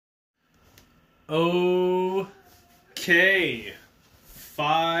Okay.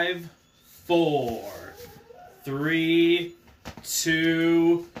 5, 4, 3,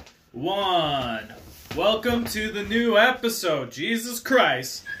 2, 1. Welcome to the new episode. Jesus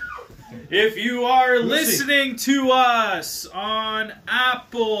Christ. If you are listening to us on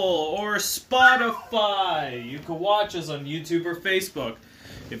Apple or Spotify, you can watch us on YouTube or Facebook.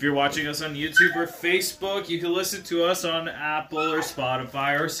 If you're watching us on YouTube or Facebook, you can listen to us on Apple or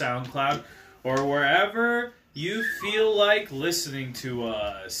Spotify or SoundCloud or wherever you feel like listening to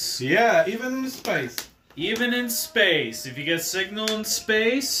us. Yeah, even in space. Even in space. If you get signal in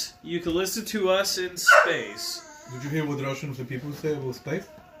space, you can listen to us in space. Did you hear what Russian people say about space?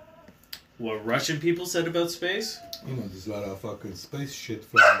 What Russian people said about space? You know, there's a lot of fucking space shit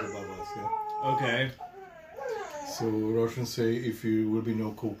flying above us, yeah? Okay. So Russians say if you will be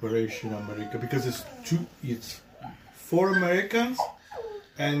no cooperation, America, because it's 4 Americans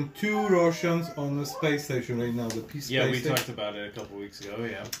and 2 Russians on the space station right now, the Peace Yeah, Space we Station. talked about it a couple weeks ago,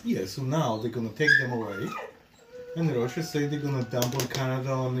 yeah. Yeah, so now they're gonna take them away, and the Russians say they're gonna dump on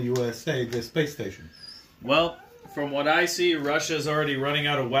Canada and the USA, the space station. Well, from what I see, Russia's already running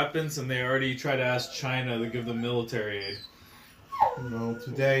out of weapons, and they already try to ask China to give them military aid. You know,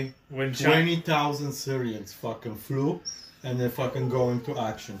 today, When 20,000 Syrians fucking flew, and they're fucking going to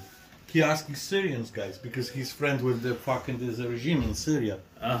action. He asked Syrians, guys, because he's friends with the fucking this regime in Syria.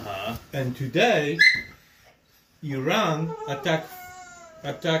 Uh-huh. And today, Iran attack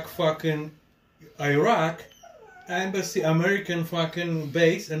fucking Iraq embassy, American fucking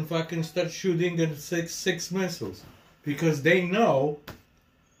base, and fucking start shooting at six missiles because they know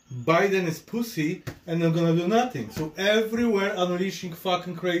Biden is pussy and they're gonna do nothing. So everywhere unleashing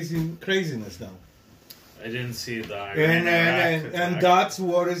fucking craziness now. I didn't see the And that's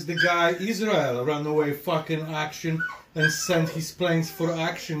what is the guy Israel ran away fucking action and sent his planes for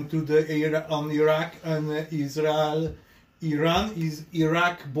action to the Iraq and Israel. Iran is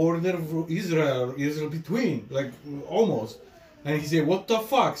Iraq border Israel between, like almost. And he said, what the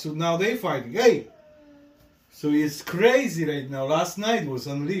fuck? So now they fighting. Hey! So it's crazy right now. Last night was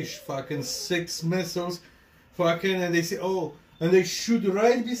unleashed. Fucking 6 missiles. Fucking, and they say, oh, and they shoot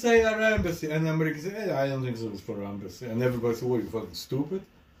right beside our embassy. And America said, hey, I don't think so, it's for our embassy. And everybody said, what, you fucking stupid?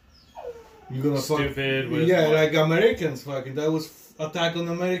 You're gonna stupid with yeah, what? like Americans fucking. That was attack on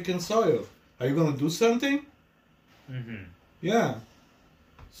American soil. Are you gonna do something? Mm-hmm. Yeah.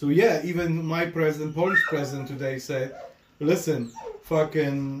 So yeah, even my president, Polish president today said, listen,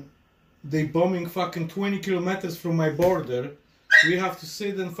 fucking, they bombing fucking 20 kilometers from my border. We have to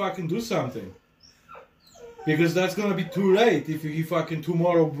sit and fucking do something. Because that's gonna be too late if he fucking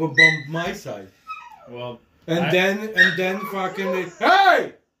tomorrow bomb my side. Well, And then fucking,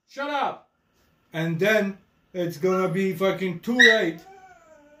 hey! Shut up! And then it's gonna be fucking too late.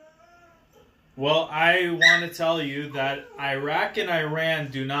 Well, I want to tell you that Iraq and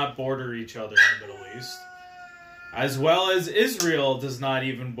Iran do not border each other in the Middle East. As well as Israel does not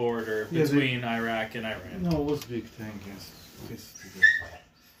even border between Iraq and Iran. No, it was big thing, yes.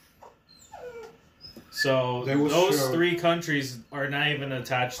 So those 3 countries are not even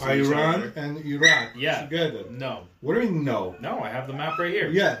attached to each other. Iran and Iraq together. No. What do you mean no? No, I have the map right here.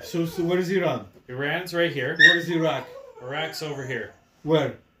 Yeah, so where is Iran? Iran's right here. Where is Iraq? Iraq's over here.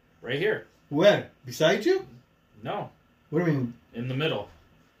 Where? Right here. Where? Beside you? No. What do you mean? In the middle.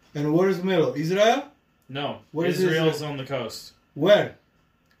 And where is the middle? Israel? No. Where is Israel's Israel? on the coast. Where?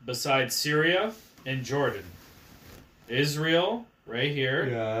 Beside Syria and Jordan. Israel, right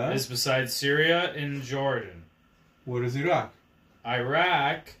here, is beside Syria and Jordan. Where is Iraq?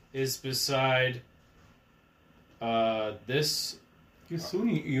 Iraq is beside this.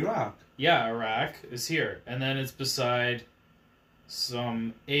 Sunni Iraq. Yeah, Iraq is here. And then it's beside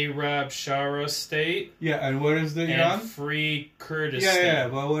some Arab Shara state. Yeah, and where is the Iran? And Free Kurdistan. Yeah,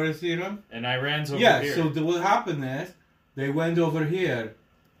 but where is Iran? And Iran's over here. Yeah, so what happened is, they went over here.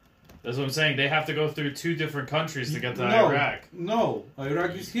 That's what I'm saying. They have to go through 2 different countries to get to Iraq. No,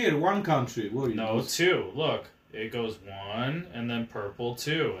 Iraq is here, 1 country. No, 2. Look, it goes 1, and then purple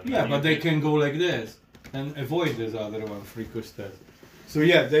 2. And yeah, but they can go like this and avoid this other one, Free Kurdistan. So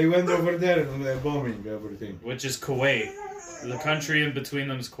yeah, they went over there and they're bombing everything. Which is Kuwait. The country in between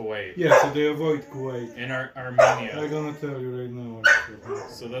them is Kuwait. Yeah, so they avoid Kuwait. And Armenia. I'm gonna tell you right now.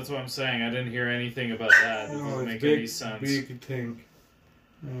 So that's what I'm saying. I didn't hear anything about that. That doesn't make any sense. Big thing.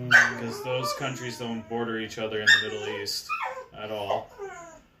 Because those countries don't border each other in the Middle East at all.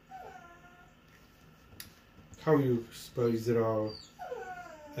 How you spell Israel?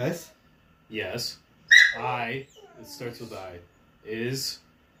 S? Yes. I. It starts with I. Is.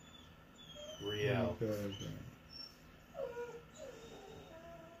 Real. Okay.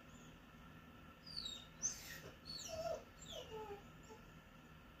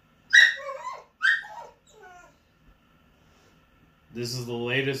 This is the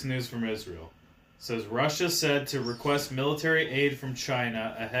latest news from Israel. It says Russia said to request military aid from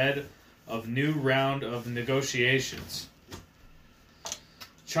China ahead of new round of negotiations.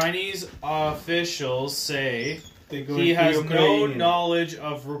 Chinese officials say he has no knowledge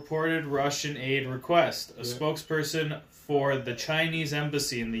of reported Russian aid request. A spokesperson for the Chinese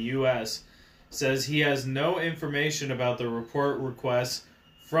embassy in the U.S. says he has no information about the report request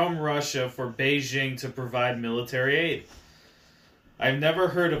from Russia for Beijing to provide military aid. I've never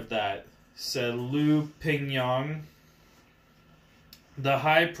heard of that, said Lu Pingyang. The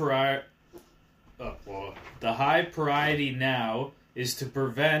high priority now is to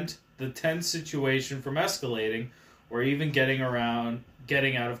prevent the tense situation from escalating or even getting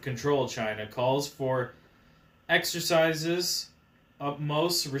out of control. China calls for exercises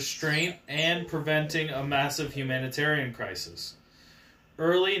utmost restraint and preventing a massive humanitarian crisis.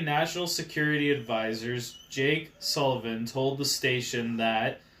 Early National Security Advisors Jake Sullivan told the station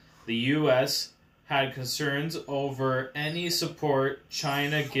that the U.S. had concerns over any support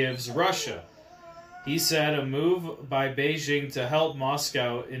China gives Russia. He said a move by Beijing to help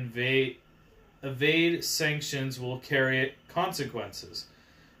Moscow evade sanctions will carry consequences.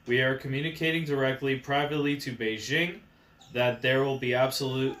 We are communicating directly, privately to Beijing that there will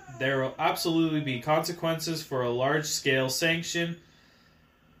absolutely be consequences for a large-scale sanction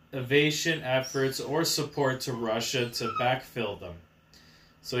evasion efforts or support to Russia to backfill them.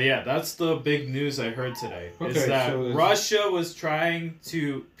 So yeah, that's the big news I heard today. Is that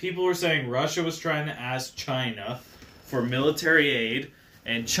people were saying Russia was trying to ask China for military aid,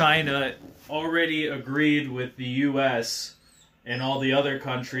 and China already agreed with the U.S. and all the other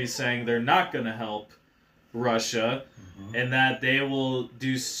countries saying they're not going to help Russia, and that they will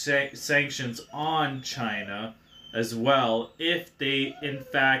do sanctions on China as well if they in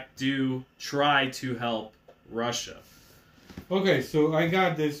fact do try to help Russia. Okay, so I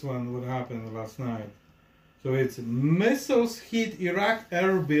got this one, what happened last night. So it's missiles hit Iraq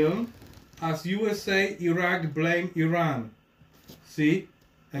Erbil as USA, Iraq blame Iran. See?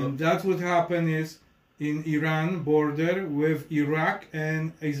 And that's what happened is in Iran border with Iraq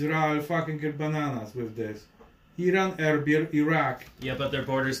and Israel fucking get bananas with this. Iran, Erbil, Iraq. Yeah, but their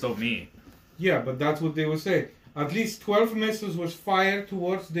borders don't meet. Yeah, but that's what they were saying. At least 12 missiles was fired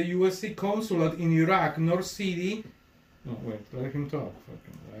towards the USC consulate in Iraq, North City. No, wait, let him talk.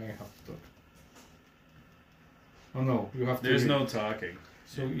 Fucking, I have to talk. Oh no, you have to There's read. no talking.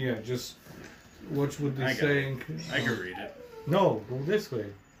 So yeah, just watch what they're saying. I can read it. No, go this way.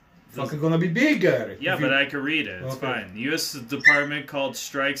 Fucking gonna be bigger. Yeah, but I can read it. It's fine. The U.S. Department called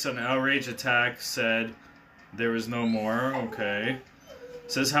strikes on outrage attack, said there was no more. Okay.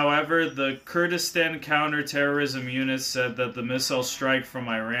 Says, however, the Kurdistan counterterrorism unit said that the missile strike from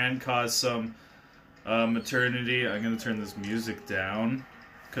Iran caused some maternity. I'm going to turn this music down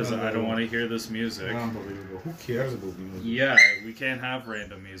because I don't want to hear this music. Unbelievable. Who cares about music? Yeah, we can't have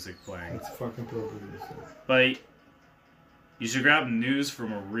random music playing. That's fucking probably so. But you should grab news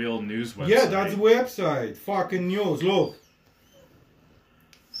from a real news website. Yeah, that's a website. Fucking news. Look.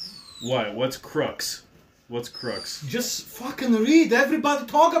 What? What's Crooks? What's Crooks? Just fucking read. Everybody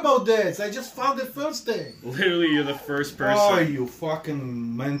talk about this. I just found the first thing. Literally, you're the first person. Oh, you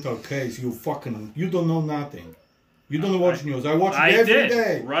fucking mental case. You don't know nothing. You don't watch news. I watch it every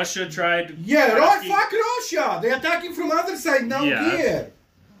day. Russia tried... Yeah, fuck Russia. They're attacking from other side now here.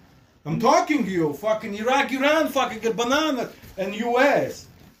 I'm talking to you. Fucking Iraq, Iran, fucking get bananas. And US.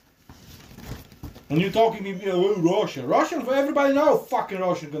 And you're talking to me, Russia. Russian, for everybody know, fucking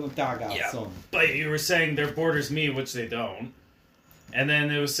Russia gonna attack us. Yeah, but you were saying their borders meet, which they don't. And then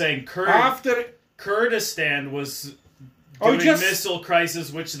it was saying Kurdistan was doing missile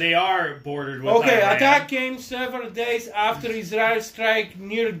crisis, which they are bordered with Iran. Attack came several days after Israel strike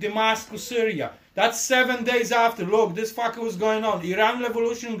near Damascus, Syria. That's 7 days after. Look, this fucker was going on. Iran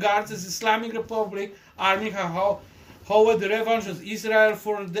Revolution Guards, Islamic Republic Army have the revenge of Israel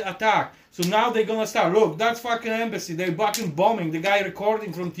for the attack. So now they're gonna start. Look, that's fucking embassy. They're fucking bombing. The guy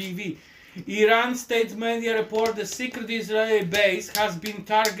recording from TV. Iran state media report the secret Israeli base has been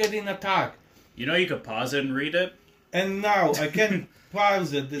targeted in attack. You know you could pause it and read it? And now I can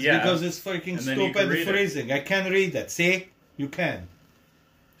pause it because it's freaking stupid and freezing. I can't read that. See? You can.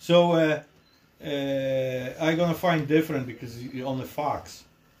 So I'm gonna find different because on the Fox.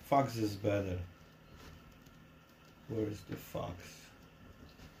 Fox is better. Where is the Fox?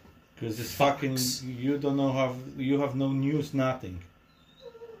 Because it's fucking, you don't know how, you have no news, nothing.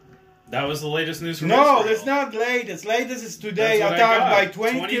 That was the latest news from Israel. No, it's not latest. Latest is today, attacked by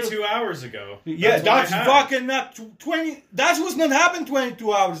 22 hours ago. Yeah, that's fucking not 20, that was not happened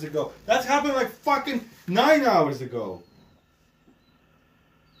 22 hours ago. That happened like fucking 9 hours ago.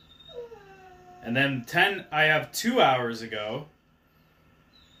 And then I have 2 hours ago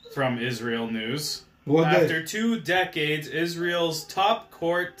from Israel News. After 2 decades, Israel's top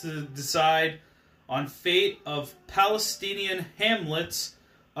court to decide on fate of Palestinian hamlets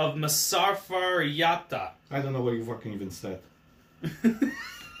of Masafar Yatta. I don't know what you fucking even said.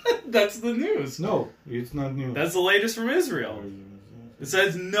 That's the news. No, it's not news. That's the latest from Israel. It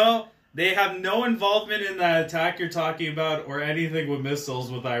says no, they have no involvement in that attack you're talking about or anything with missiles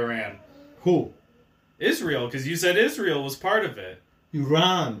with Iran. Who? Israel, because you said Israel was part of it.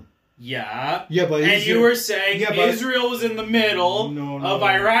 Iran. Yeah. Yeah, but and you were saying Israel was in the middle of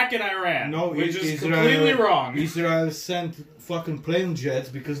Iraq and Iran. No, which is completely wrong. Israel sent fucking plane jets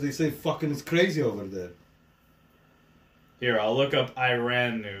because they say fucking it's crazy over there. Here, I'll look up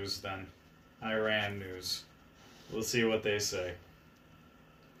Iran news then. Iran news. We'll see what they say.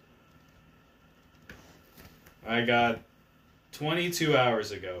 I got 22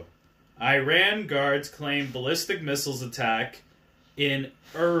 hours ago. Iran guards claim ballistic missiles attack in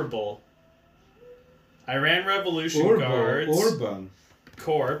Erbil. Iran Revolution Guards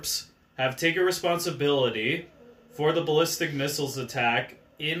Corps have taken responsibility for the ballistic missiles attack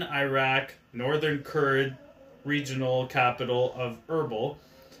in Iraq, northern Kurd regional capital of Erbil,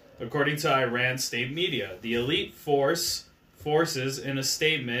 according to Iran state media. The elite forces in a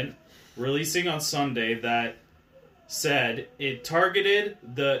statement releasing on Sunday that said it targeted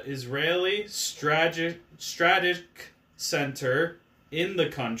the Israeli strategic center in the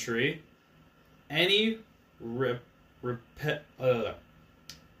country. Any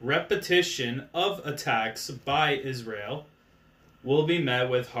repetition of attacks by Israel will be met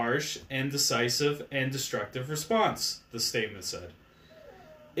with harsh and decisive and destructive response, the statement said.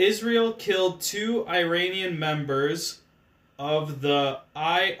 Israel killed 2 Iranian members of the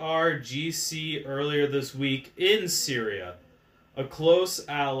IRGC earlier this week in Syria, a close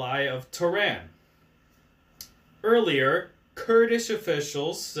ally of Tehran. Earlier, Kurdish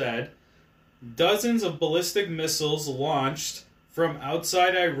officials said dozens of ballistic missiles launched from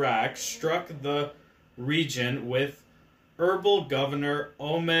outside Iraq struck the region, with Erbil Governor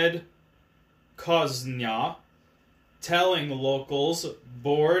Ahmed Koznia telling locals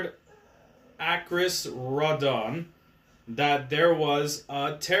board Akris Radon that there was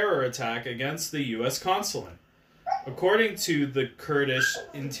a terror attack against the U.S. consulate. According to the Kurdish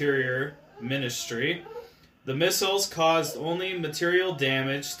Interior Ministry, the missiles caused only material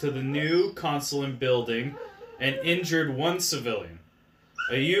damage to the new consulate building and injured 1 civilian.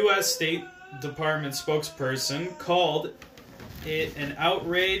 A U.S. State Department spokesperson called it an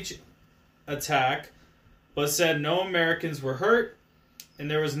outrage attack, but said no Americans were hurt and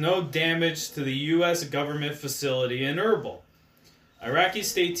there was no damage to the U.S. government facility in Erbil. Iraqi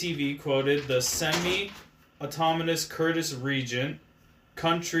state TV quoted the semi-autonomous Kurdish region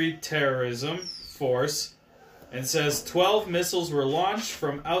country terrorism force and says 12 missiles were launched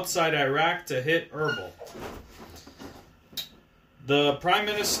from outside Iraq to hit Erbil. The Prime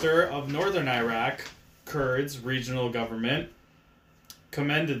Minister of Northern Iraq, Kurds regional government,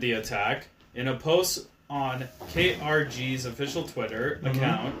 commended the attack. In a post on KRG's official Twitter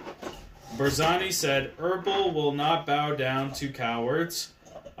account, Barzani said, Erbil will not bow down to cowards.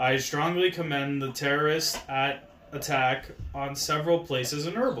 I strongly commend the terrorist attack on several places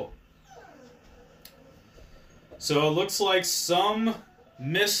in Erbil. So it looks like some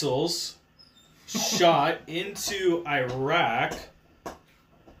missiles shot into Iraq,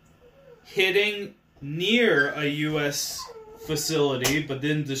 hitting near a U.S. facility, but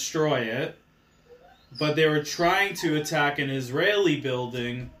didn't destroy it. But they were trying to attack an Israeli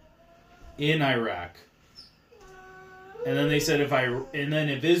building in Iraq. And then they said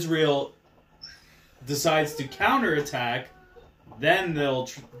if Israel decides to counterattack, then they'll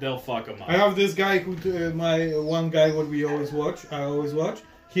fuck them up. I have this guy who one guy what we always watch.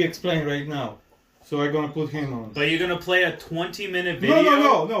 He explained right now, so I'm gonna put him on. But you're gonna play a 20-minute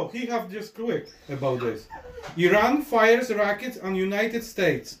video? No. He have just quick about this. Iran fires rockets on United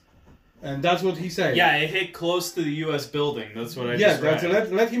States, and that's what he said. Yeah, it hit close to the U.S. building. That's what I just read. Yeah,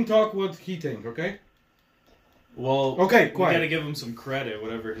 let him talk what he think. Okay. Well, okay, quiet. We gotta give him some credit,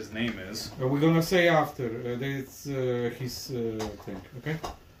 whatever his name is. We're gonna say after. It's his thing, okay?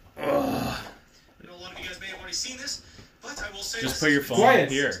 I know a lot of you guys may have already seen this, but I will say just put your phone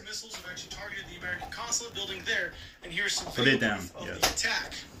here. Missiles have actually targeted the American consulate building there, and here's some put it down. Of the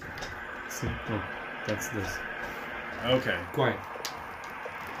attack. See, oh, that's this. Okay. Quiet.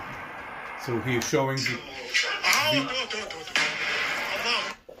 So he's showing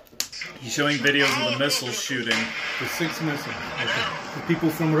He's showing videos of the missiles shooting. The 6 missiles. Okay. The people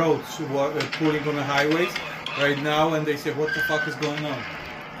from roads who are pulling on the highways right now, and they say, what the fuck is going on?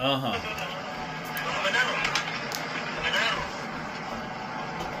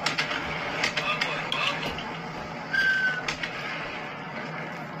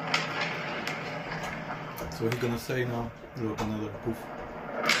 So he's gonna say now. Look, another poof.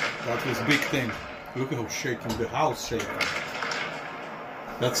 That was big thing. Look how shaking the house shaking.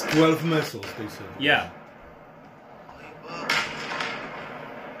 That's 12 missiles, they said. Yeah.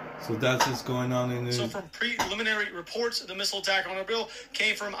 So that's what's going on in the... So from preliminary reports, the missile attack on Erbil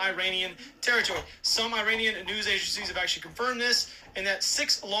came from Iranian territory. Some Iranian news agencies have actually confirmed this, and that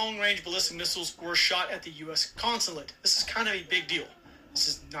 6 long-range ballistic missiles were shot at the U.S. consulate. This is kind of a big deal. This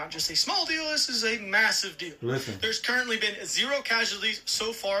is not just a small deal, this is a massive deal. Listen. There's currently been 0 casualties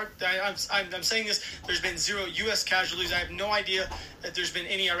so far. I'm saying this, there's been 0 U.S. casualties. I have no idea that there's been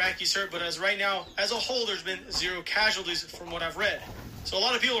any Iraqis hurt, but as right now, as a whole, there's been 0 casualties from what I've read. So a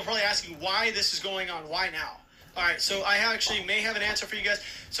lot of people are probably asking why this is going on. Why now? All right, so I actually may have an answer for you guys.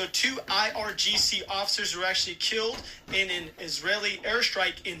 So 2 IRGC officers were actually killed in an Israeli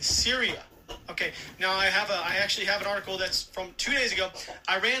airstrike in Syria. Okay, now I actually have an article that's from 2 days ago.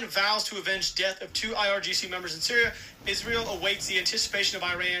 Iran vows to avenge death of 2 IRGC members in Syria. Israel awaits the anticipation of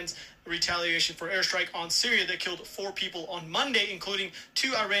Iran's retaliation for airstrike on Syria that killed 4 people on Monday, including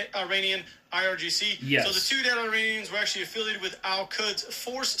 2 Iranian IRGC. Yes. So the 2 dead Iranians were actually affiliated with Al-Quds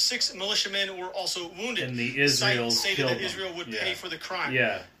force. 6 militiamen were also wounded. And the Israel stated killed that them. Israel would pay for the crime.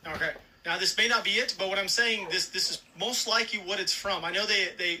 Yeah. Okay. Now, this may not be it, but what I'm saying, this is most likely what it's from. I know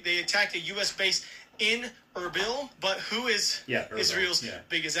they attacked a U.S. base in Erbil, but who is Erbil, Israel's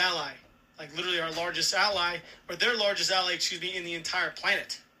biggest ally? Like, literally our largest ally, or their largest ally, in the entire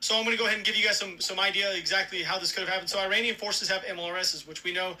planet. So I'm going to go ahead and give you guys some idea exactly how this could have happened. So Iranian forces have MLRSs, which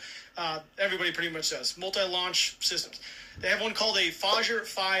we know everybody pretty much does, multi-launch systems. They have one called a Fajr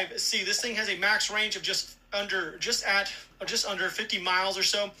 5C. This thing has a max range of just under 50 miles or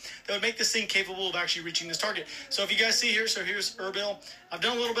so. That would make this thing capable of actually reaching this target. So if you guys see here, so here's Erbil. I've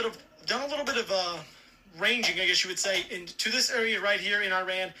done a little bit of ranging, I guess you would say, to this area right here in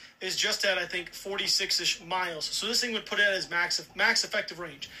Iran is just at, I think, 46-ish miles. So this thing would put it at its max effective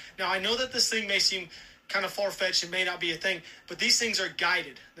range. Now, I know that this thing may seem kind of far-fetched and may not be a thing, but these things are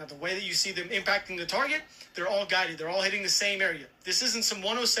guided. Now, the way that you see them impacting the target, they're all guided. They're all hitting the same area. This isn't some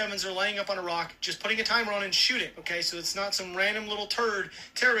 107s or laying up on a rock, just putting a timer on and shooting, okay? So it's not some random little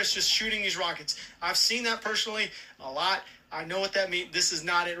terrorist just shooting these rockets. I've seen that personally a lot. I know what that means. This is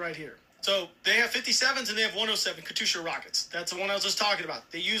not it right here. So they have 57s and they have 107 Katyusha rockets. That's the one I was just talking about.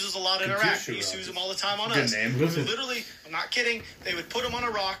 They use those a lot in Iraq. They used to use them all the time on us. name. Literally, I'm not kidding. They would put them on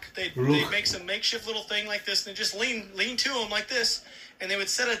a rock. They'd make some makeshift little thing like this and just lean to them like this. And they would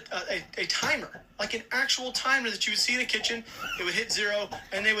set a timer, like an actual timer that you would see in the kitchen. It would hit 0,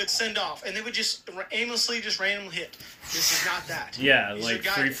 and they would send off. And they would just aimlessly, just randomly hit. This is not that. Yeah, These like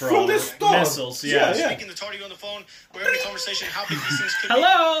are free-for-all missiles. Yeah. Speaking to Tardy on the phone, we're having a conversation how big these things could be.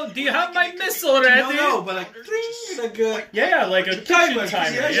 Hello, do you have my missile ready? No, but like, like a kitchen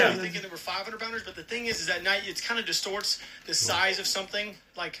timer. Yeah. I'm thinking there were 500 pounders, but the thing is at night it kind of distorts the size of something,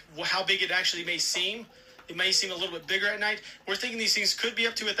 like how big it actually may seem. It may seem a little bit bigger at night. We're thinking these things could be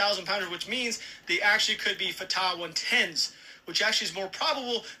up to 1,000 pounders, which means they actually could be Fatah 110s, which actually is more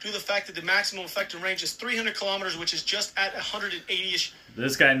probable due to the fact that the maximum effective range is 300 kilometers, which is just at 180-ish.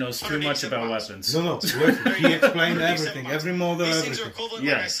 This guy knows too much about weapons. No, he explained everything, every model, These everything. things are equivalent,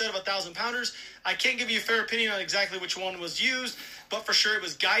 like I said, of 1,000 pounders. I can't give you a fair opinion on exactly which one was used, but for sure it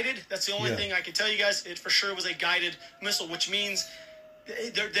was guided. That's the only thing I can tell you guys. It for sure was a guided missile, which means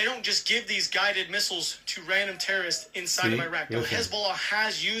they don't just give these guided missiles to random terrorists inside of Iraq. Now, Hezbollah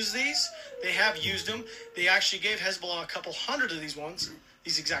has used these. They have used them. They actually gave Hezbollah a couple hundred of these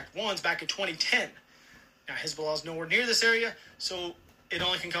exact ones, back in 2010. Now, Hezbollah is nowhere near this area, so it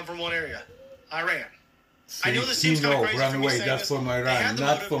only can come from one area, Iran. I know this seems kind of crazy run for me away. saying That's this. from Iran,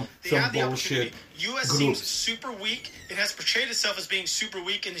 not from some bullshit. U.S. seems super weak. It has portrayed itself as being super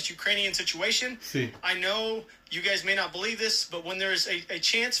weak in this Ukrainian situation. I know you guys may not believe this, but when there is a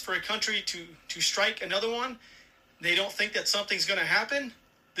chance for a country to strike another one, they don't think that something's going to happen.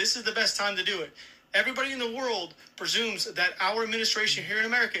 This is the best time to do it. Everybody in the world presumes that our administration here in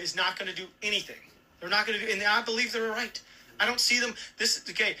America is not going to do anything. They're not going to do, and I believe they're right. I don't see them.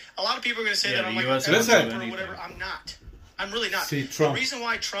 A lot of people are going to say that I'm like Trump or whatever. I'm not. I'm really not. The reason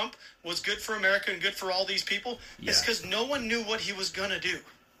why Trump was good for America and good for all these people is because no one knew what he was going to do.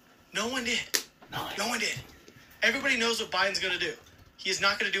 No one did. No one did. Everybody knows what Biden's going to do. He is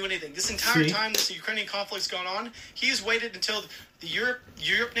not going to do anything. This entire time this Ukrainian conflict's gone on, he has waited until the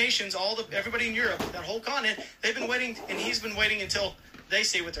Europe nations, everybody in Europe, that whole continent, they've been waiting, and he's been waiting until they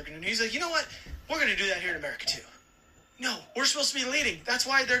say what they're going to do. He's like, you know what? We're going to do that here in America too. No, we're supposed to be leading. That's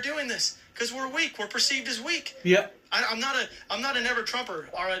why they're doing this, because we're weak. We're perceived as weak. Yeah. I'm not a never Trumper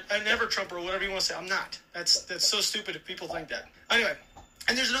or a never Trumper or whatever you want to say. I'm not. That's so stupid if people think that. Anyway,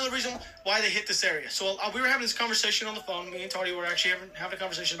 And there's another reason why they hit this area. So we were having this conversation on the phone. Me and Tardy were actually having a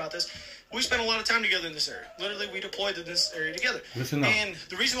conversation about this. We spent a lot of time together in this area. Literally, we deployed to this area together. Listen up. And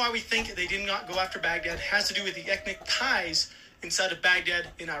the reason why we think they did not go after Baghdad has to do with the ethnic ties inside of Baghdad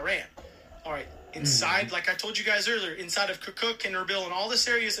in Iran. All right. Inside, like I told you guys earlier, inside of Kirkuk and Erbil and all this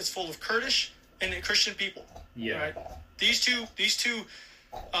areas, it's full of Kurdish and Christian people. Yeah. Right? These two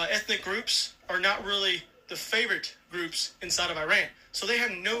ethnic groups are not really the favorite groups inside of Iran. So they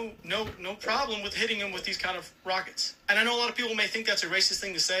have no problem with hitting them with these kind of rockets. And I know a lot of people may think that's a racist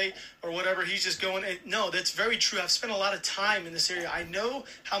thing to say or whatever. He's just going, no, that's very true. I've spent a lot of time in this area. I know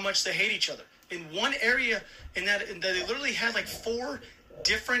how much they hate each other. In one area, in that they literally had like 4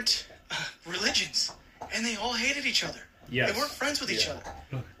 different religions, and they all hated each other. Yes. They weren't friends with each other.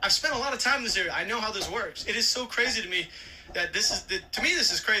 I've spent a lot of time in this area. I know how this works. It is so crazy to me that to me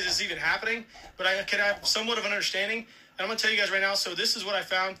this is crazy this is even happening, but I could have somewhat of an understanding. And I'm going to tell you guys right now, so this is what I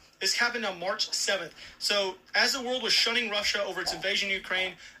found. This happened on March 7th. So as the world was shunning Russia over its invasion of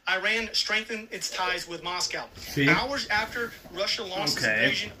Ukraine, Iran strengthened its ties with Moscow. See? Hours after Russia launched its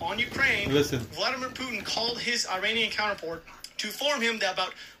invasion on Ukraine, Vladimir Putin called his Iranian counterpart to inform him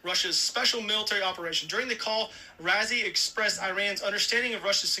about Russia's special military operation. During the call, Razi expressed Iran's understanding of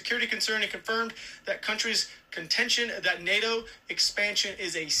Russia's security concern and confirmed that country's contention that NATO expansion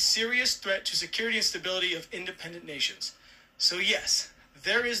is a serious threat to security and stability of independent nations. So yes,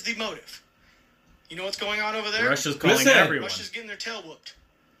 there is the motive. You know what's going on over there? Russia's calling everyone. Russia's getting their tail whooped.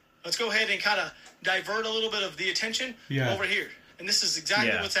 Let's go ahead and kind of divert a little bit of the attention over here. And this is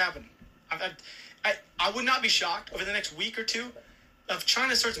exactly what's happening. I would not be shocked over the next week or two if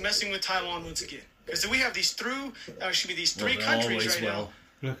China starts messing with Taiwan once again. Because we have these three countries right now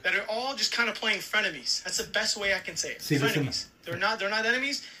that are all just kind of playing frenemies. That's the best way I can say it. Frenemies. They're not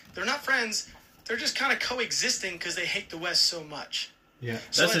enemies. They're not friends. They're just kind of coexisting because they hate the West so much. Yeah,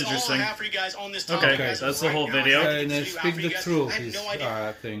 so that's interesting. All I have for you guys on this topic. Okay, that's the whole video. And speak the truth. I have no idea.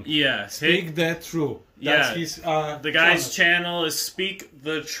 I think. Yeah, speak that truth. That's his, the guy's channel is Speak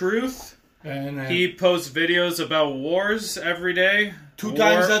the Truth. And he posts videos about wars every day. 2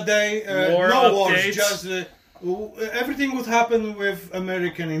 times a day. War no updates. Wars, just everything would happen with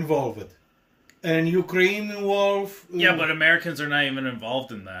American involved. And Ukraine involved. Yeah, but Americans are not even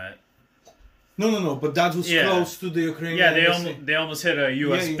involved in that. No, but that was close to the Ukrainian. Yeah, they almost hit a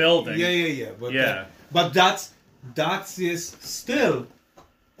U.S. building. Yeah. But that is still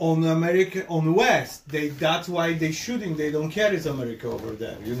on America, on West. That's why they shooting. They don't care it's America over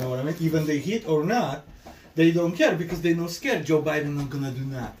there. You know what I mean? Even they hit or not, they don't care because they not scared. Joe Biden not gonna do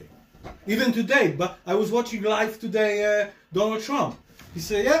nothing. Even today, but I was watching live today. Donald Trump. He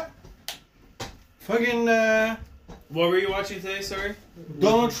said, "Yeah, fucking." What were you watching today? Sorry.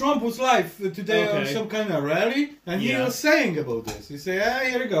 Donald Trump was live today on some kind of rally, and he was saying about this. He said,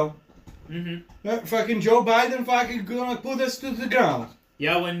 here you go. Fucking Joe Biden fucking gonna put us to the ground.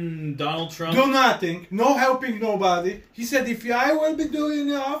 Yeah, when Donald Trump... Do nothing, no helping nobody. He said, if I will be doing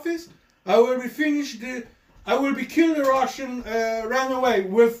the office, I will be I will be kill the Russian runaway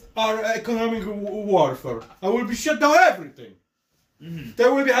with our economic warfare. I will be shut down everything. They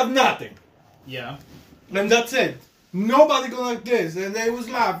will have nothing. Yeah. And that's it. Nobody go like this. And they was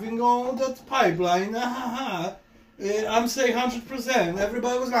laughing, oh, that's pipeline. I'm saying 100%.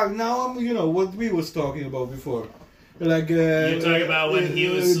 Everybody was laughing. Now I'm, what we was talking about before. Like, you're talking about when he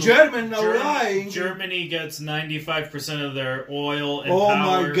was... Germany gets 95% of their oil and power. Oh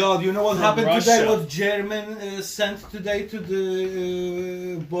my God, you know what happened Russia. today? What German sent today to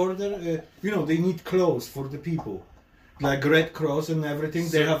the border? They need clothes for the people. Like Red Cross and everything,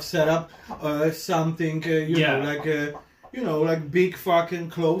 they have set up something, like big fucking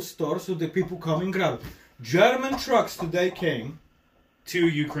clothes store so the people come and grab it. German trucks today came to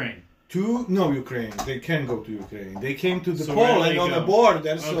Ukraine. Ukraine. They can go to Ukraine. They came to the Poland on the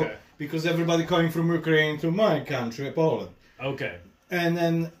border, because everybody coming from Ukraine to my country, Poland. Okay. And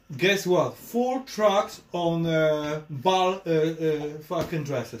then guess what? 4 trucks on fucking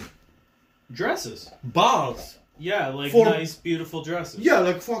dresses. Dresses? Balls. Yeah, like nice, beautiful dresses. Yeah,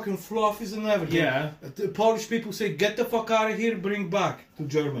 like fucking fluffies and everything. Yeah. The Polish people say, get the fuck out of here, bring back to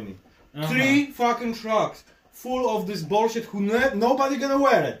Germany. 3 fucking trucks full of this bullshit who nobody gonna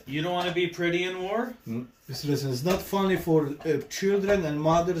wear it. You don't want to be pretty in war? Listen, it's not funny for children and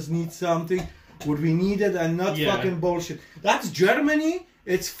mothers need something what we needed and not fucking bullshit. That's Germany.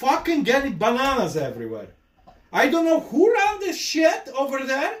 It's fucking getting bananas everywhere. I don't know who ran this shit over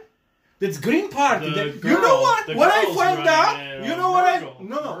there. That's Green Party. You know what? What I find out? You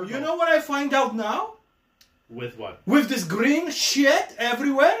know what I find out now? With what? With this green shit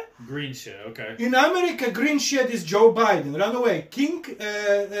everywhere. Green shit, okay. In America, green shit is Joe Biden. Run away.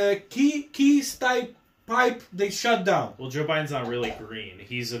 Keys type pipe, they shut down. Well, Joe Biden's not really green.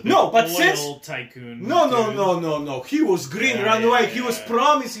 He's a big No, but oil tycoon. No. He was green. Yeah, Run away. yeah, He was yeah.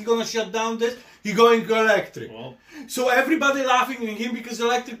 promised he's gonna shut down this. He going electric. Well, So everybody laughing at him because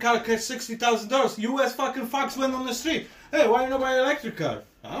electric car costs $60,000. US fucking fucks went on the street. Hey, why not buy an electric car?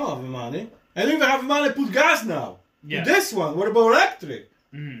 I don't have the money. I don't even have money to put gas now. Yeah. This one, what about electric?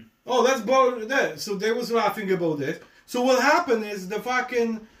 mhm. Oh, that's that. So they was laughing about this. So what happened is the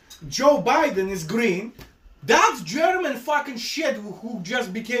fucking Joe Biden is green. That's German fucking shit who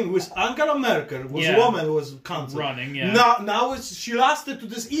just became with Angela Merkel was Yeah. a woman who was canceled. Running, yeah. Now she lasted to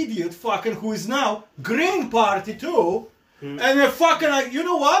this idiot fucking who is now Green Party too. And they're fucking like, you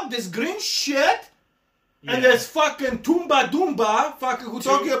know what? This green shit and Yeah. there's fucking Tumba Dumba fucking who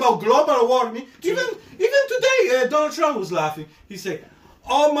talking about global warming. Even today, Donald Trump was laughing. He said,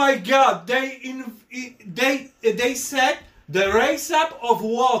 "Oh my God, they said the raise up of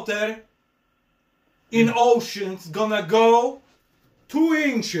water in oceans gonna go 2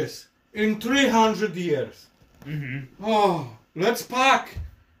 inches in 300 years. Oh, let's pack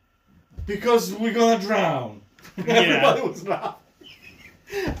because we're gonna drown." Everybody was laughing.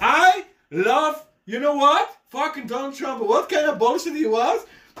 I love, you know what? Fucking Donald Trump, what kind of bullshit he was,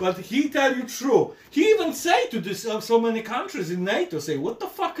 but he tell you true. He even say to this so many countries in NATO, say, what the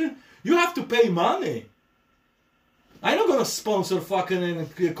fucking, you have to pay money. I'm not gonna sponsor fucking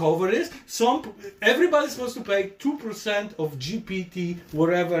and cover this. Everybody's supposed to pay 2% of GPT,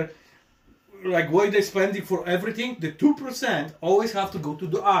 whatever, like what they're spending for everything. The 2% always have to go to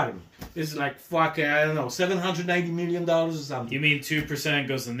the army. It's like fucking, I don't know, $790 million or something. You mean 2%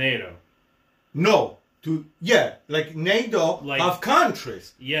 goes to NATO? No, like NATO Like- have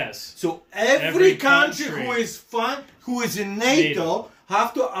countries. Yes. So every country who is in NATO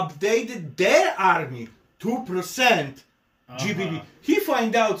have to update their army 2% GBP. He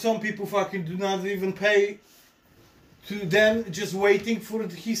find out some people fucking do not even pay to them, just waiting for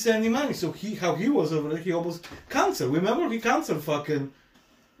he sending money. So how he was over there, he almost canceled. Remember he canceled fucking.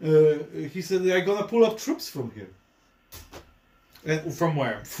 He said they're gonna pull up troops from here. And From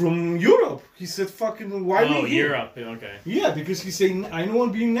where? from Europe. He said fucking why Oh, me here? Europe. Okay. Yeah, because he said I don't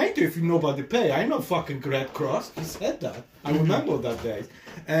want to be in NATO if nobody pay. I know fucking Red Cross. He said that. I remember that day.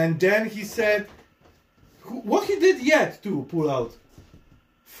 And then he said, what he did yet to pull out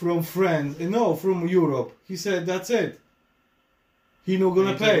from France? No, from Europe. He said that's it. He not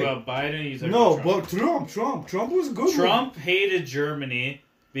gonna You talking pay. about Biden? You talking No, about Trump was good. Trump hated Germany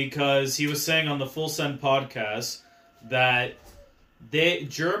because he was saying on the Full Send podcast that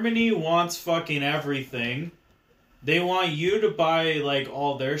Germany wants fucking everything. They want you to buy like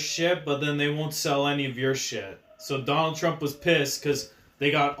all their shit, but then they won't sell any of your shit. So Donald Trump was pissed because they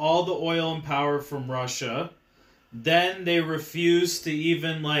got all the oil and power from Russia. Then they refused to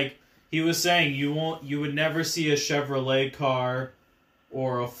even like he was saying you would never see a Chevrolet car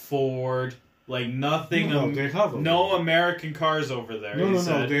or a Ford, like nothing. No, they have them. no American cars over there. he No,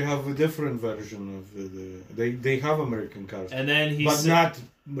 said. they have a different version of they have American cars, And then he but said, not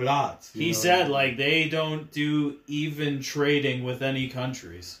lots. he said like they don't do even trading with any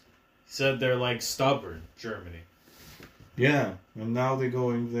countries. He said they're like stubborn, Germany. yeah, and now they're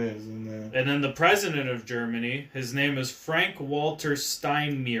going this and And then the president of Germany, his name is Frank-Walter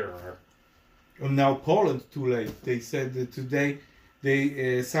Steinmeier. and now Poland too late. They said that today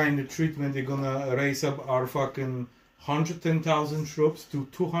they signed a treatment. They're gonna raise up our fucking 110,000 troops to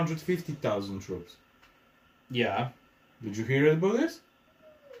 250,000 troops. Yeah. Did you hear about this?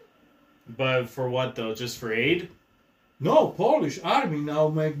 But for what though? Just for aid? No, Polish army now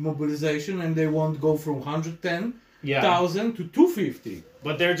make mobilization and they want to go from 110,000 Yeah. to 250.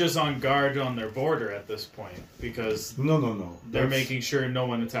 But they're just on guard on their border at this point because No. they're That's- making sure no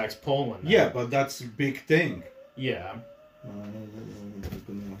one attacks Poland. now. Yeah, but that's a big thing. Yeah.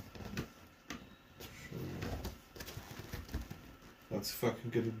 Let's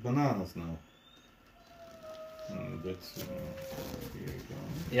fucking get bananas now. That's here you go.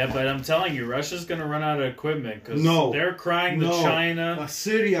 Yeah, but I'm telling you, Russia's gonna run out of equipment because No. they're crying to China.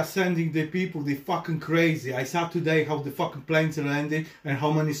 Syria sending the people, they fucking crazy. I saw today how the fucking planes are landing and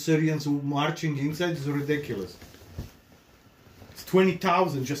how many Syrians were marching inside is ridiculous. It's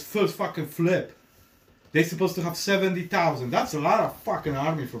 20,000, just first fucking flip. They're supposed to have 70,000. That's a lot of fucking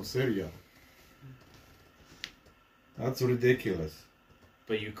army from Syria. That's ridiculous.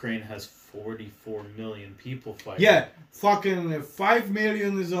 But Ukraine has 44 million people fighting. Yeah, fucking 5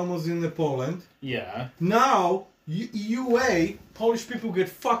 million is almost in the Poland. Yeah. Now EUA, Polish people get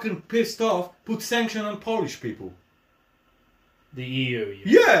fucking pissed off, put sanction on Polish people. The EU.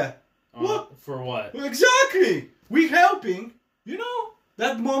 You Yeah! What? For what? Exactly! We helping, you know?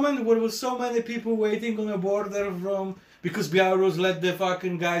 That moment where there was so many people waiting on the border from... Because Belarus let the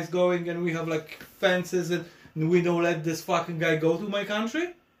fucking guys going and we have like fences and we don't let this fucking guy go to my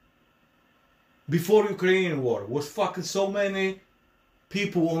country? Before Ukrainian war, was fucking so many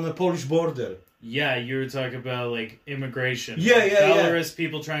people on the Polish border. Yeah, you were talking about like immigration. Yeah, like, yeah, Belarus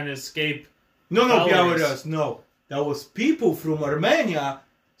people trying to escape. No, Belarus. Belarus, no. That was people from Armenia.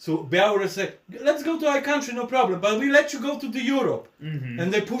 So Belarus said, let's go to our country, no problem, but we let you go to the Europe. Mm-hmm.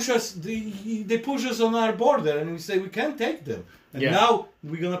 And they push us on our border and we say we can't take them. And Yeah. now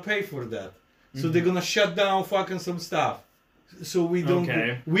we're gonna pay for that. So they're gonna shut down fucking some stuff. So we don't,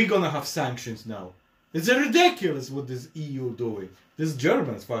 we're gonna have sanctions now. It's ridiculous what this EU doing. This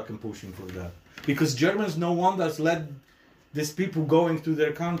Germans fucking pushing for that. Because Germans no want us let these people going to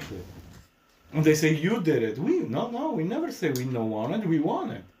their country. And they say, you did it. No, we never say we don't want it. We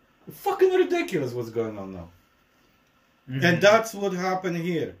want it. Fucking ridiculous what's going on now. Mm-hmm. And that's what happened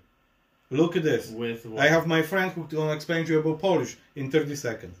here. Look at this. With what? I have my friend who's going to explain to you about Polish in 30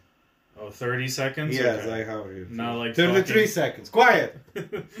 seconds. Oh, 30 seconds? Yes, Okay. I have here. Not like 33 fucking- seconds. Quiet!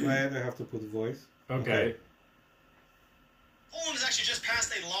 Quiet, I have to put voice. Okay. Poland has actually just passed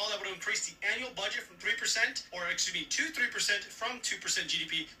a law that would increase the annual budget from 3%, or excuse me, to 3% from 2%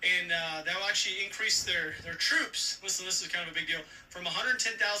 GDP, and that will actually increase their troops. Listen, this is kind of a big deal. From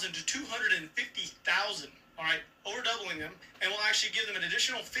 110,000 to 250,000. All right, over doubling them, and will actually give them an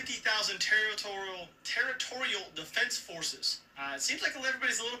additional 50,000 territorial defense forces. It seems like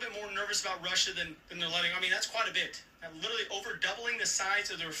everybody's a little bit more nervous about Russia than they're letting. I mean, that's quite a bit. Literally over doubling the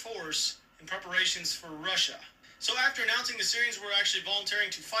size of their force in preparations for Russia. So after announcing the Syrians were actually volunteering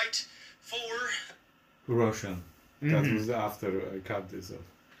to fight for... Russian. That was after I cut this off.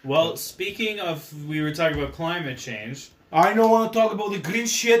 Well, speaking of, we were talking about climate change. I don't want to talk about the green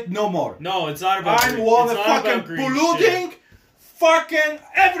shit no more. No, it's not about I green. want It's to not fucking about green polluting shit. fucking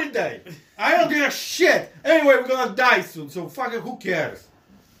every day. I don't give a shit. Anyway, we're gonna die soon, so fucking who cares?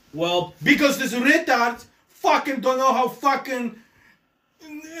 Well, Because these retards fucking don't know how fucking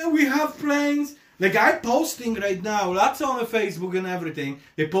we have planes. Like I'm posting right now, lots on the Facebook and everything.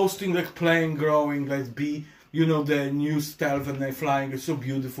 They're posting like plane growing, like be the new stealth and they're flying. It's so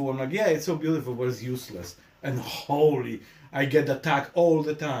beautiful. I'm like, yeah, it's so beautiful, but it's useless. And holy, I get attacked all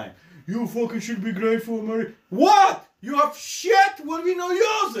the time. You fucking should be grateful, America. What? You have shit when we don't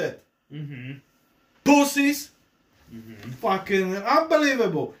use it. Pussies. Fucking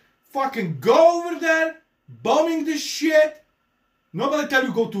unbelievable. Fucking go over there, bombing this shit. Nobody tell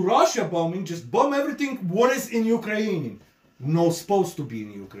you go to Russia bombing, just bomb everything what is in Ukraine. No supposed to be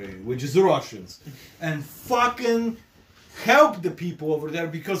in Ukraine, which is Russians. And fucking help the people over there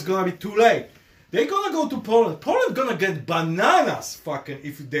because it's gonna be too late. They're gonna go to Poland. Poland gonna get bananas fucking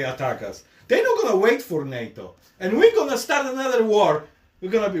if they attack us. They're not gonna wait for NATO. And we're gonna start another war.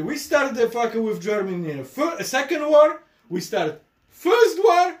 We started fucking with Germany a second war, we started first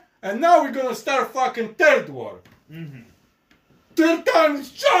war, and now we're gonna start fucking third war. Third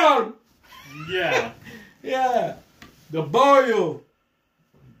time's charm! yeah. Yeah. The boil.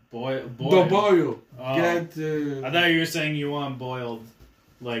 Boy. The boil. Oh. Get. I thought you were saying you want boiled,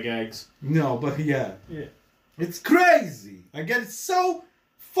 like eggs. No, but yeah. Yeah. It's crazy. I get so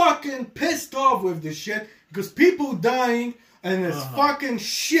fucking pissed off with this shit because people dying and it's fucking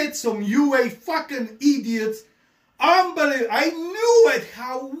shit, some UA fucking idiots. Unbelievable. I knew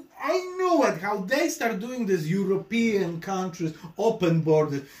it how they start doing this European countries open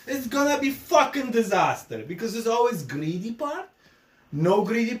borders. It's gonna be fucking disaster because there's always greedy part, no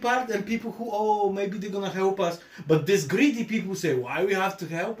greedy part, and people who maybe they're gonna help us, but this greedy people say why we have to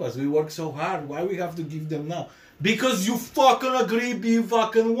help us, we work so hard, why we have to give them now, because you fucking agree be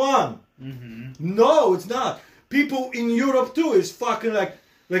fucking one. No, it's not. People in Europe too is fucking like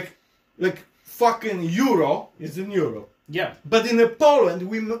fucking euro is in Europe. Yeah. But in Poland,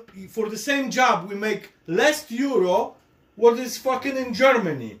 for the same job we make less euro what is fucking in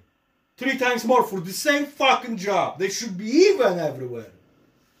Germany. 3 times more for the same fucking job. They should be even everywhere.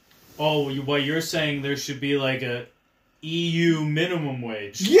 Oh, what you're saying there should be like a EU minimum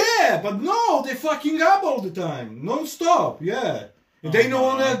wage. Yeah, but no, they fucking up all the time. Non-stop, yeah. They don't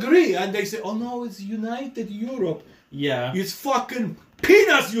want to agree. And they say, oh no, it's United Europe. Yeah. It's fucking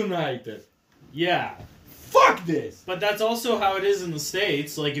peanuts united. Yeah. Fuck this. But that's also how it is in the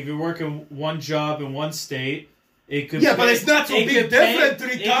States. Like, if you're working one job in one state, it could Yeah, but it's not so big different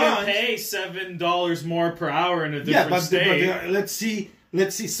 3 times. It could pay $7 more per hour in a different state. But let's see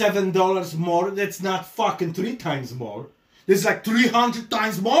let's see, $7 more. That's not fucking 3 times more. There's like 300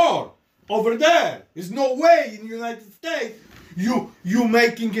 times more over there. There's no way in the United States you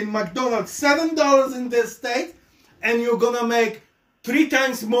making in McDonald's $7 in this state, and you're gonna make 3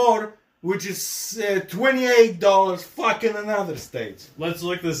 times more, which is $28 fucking another state. Let's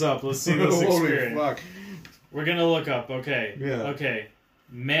look this up. Let's see this Holy experience. fuck. We're gonna look up. Okay. Yeah. Okay.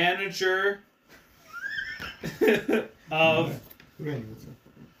 Manager of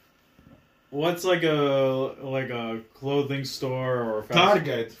what's like a clothing store or fast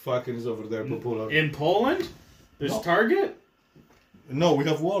Target fucking is over there popular. in Poland? There's No. Target. No, we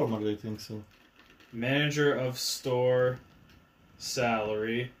have Walmart, I think so. Manager of store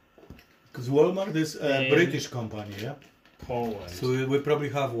salary Because Walmart is a In- British company, yeah? Poland. So we probably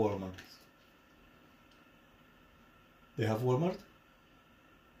have Walmart. They have Walmart?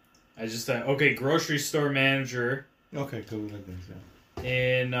 I just thought, okay, grocery store manager Okay, cool. Like this, yeah.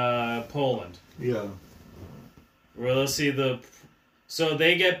 in Poland. Yeah. Well, let's see so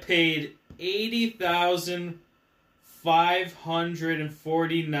they get paid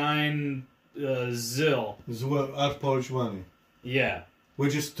 80,549 zil. As well as Polish money. Yeah.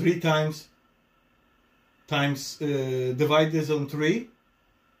 Which is 3 times divided on 3.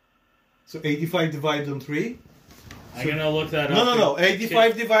 So 85 divided on 3. I'm gonna look that up. No.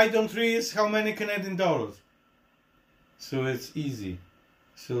 85 divided on 3 is how many Canadian dollars? So it's easy.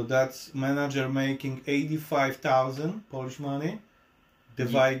 So that's manager making 85,000 Polish money.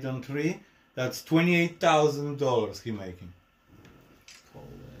 Divided on 3. That's $28,000 he making.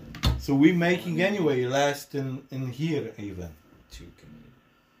 Poland So we making anyway less than in here even. to Canadian.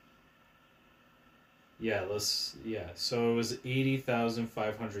 So it was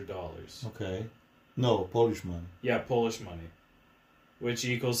 $80,500. Okay. No, Polish money. Yeah, Polish money. Which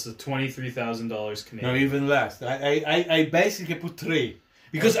equals to $23,000 No, Canadian. even less. I basically put 3.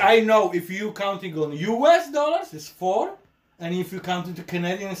 Because I know if you counting on US dollars, it's 4. And if you count into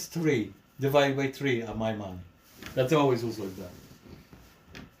Canadian, it's 3. Divided by 3 are my money. That's always was like that.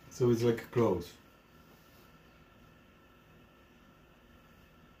 So it's like close.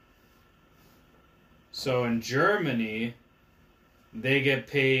 So in Germany, they get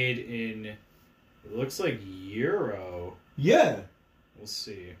paid in, it looks like euro. Yeah. We'll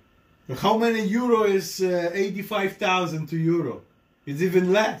see. How many euro is 85,000 to euro? It's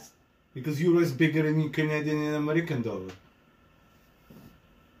even less. Because euro is bigger in Canadian and American dollar.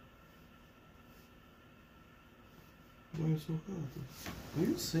 Why are you so hard? Are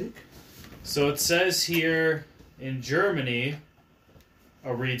you sick? So it says here in Germany,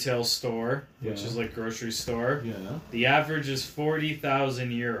 a retail store, which Yeah. is like grocery store, Yeah. the average is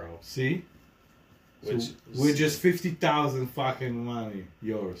 40,000 euro. See? Which So we're just 50,000 fucking money,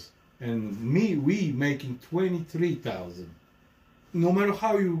 yours. And we making 23,000. No matter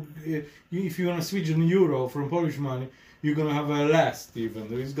how if you wanna switch in euro from Polish money, you're gonna have a less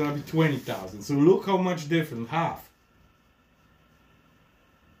even. It's gonna be 20,000. So look how much different, half.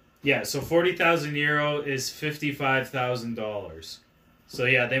 Yeah, so 40,000 euro is $55,000. So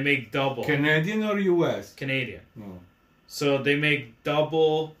yeah, they make double. Canadian or US? Canadian. No. So they make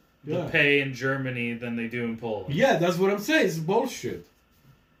double the Yeah. pay in Germany than they do in Poland. Yeah, that's what I'm saying. It's bullshit.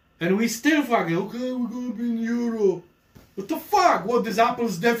 And we still fucking, okay, we're gonna be in euro. What the fuck? What, this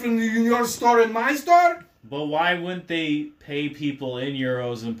Apple's different in your store and my store? But why wouldn't they pay people in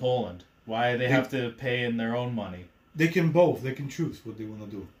euros in Poland? Why they have to pay in their own money? They can both. They can choose what they want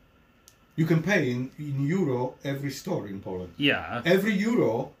to do. You can pay in euro every store in Poland. Yeah. Every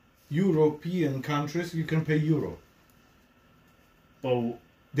European countries, you can pay euro. But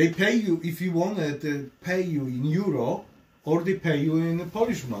They pay you, if you wanted to pay you in euro, or they pay you in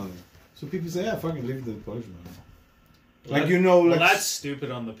Polish money. So people say, yeah, fucking leave the Polish money. Like, you know, like... well, that's stupid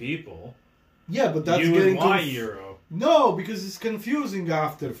on the people. Yeah, but that's You would getting... want euro. No, because it's confusing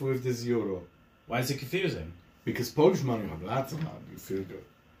after with this euro. Why is it confusing? Because Polish money have lots of money, you feel good.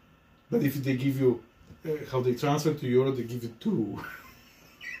 But if they give you, how they transfer to euro, they give you 2.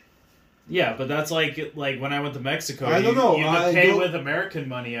 Yeah, but that's like when I went to Mexico. I don't know. You had to pay with American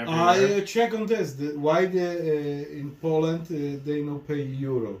money everywhere. I check on this. Why in Poland they no pay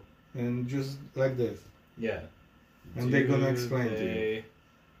euro and just like this. Yeah. And they're gonna explain to you. They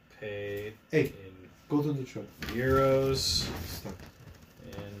pay Hey, in go to the shop. euros Stop.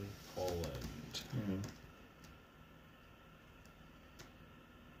 in Poland. Yeah.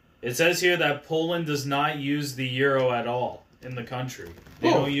 It says here that Poland does not use the euro at all in the country. They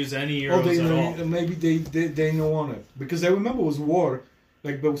Oh. don't use any Oh, euros at all. maybe they don't want it because I remember it was war.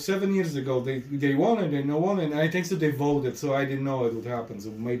 Like about 7 years ago, they won it, they don't want it, and I think so they voted, so I didn't know it would happen. So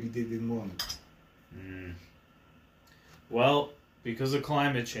maybe they didn't want it. Well, because of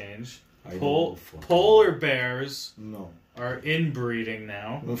climate change, I don't fucking- polar bears No. are inbreeding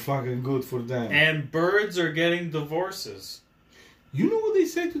now, Well, fucking good for them. and birds are getting divorces. You know what they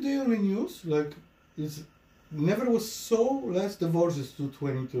say today on the news? Like, it's never was so less divorces to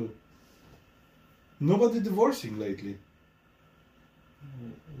 22. Nobody divorcing lately.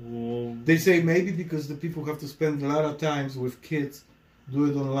 Well, They say maybe because the people have to spend a lot of times with kids, do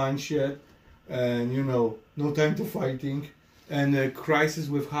it online shit, and you know, no time to fighting, and the crisis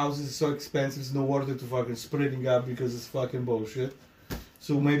with houses is so expensive, it's no worth it to fucking spreading up because it's fucking bullshit.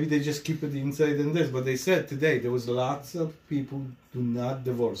 So maybe they just keep it inside and this. But they said today there was lots of people do not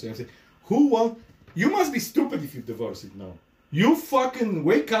divorce. And I say, who want? You must be stupid if you divorce it now. You fucking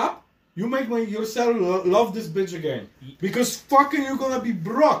wake up. You make yourself love this bitch again. Because fucking you're gonna be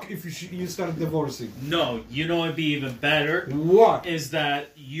broke if you start divorcing. no, you know it'd be even better What? is that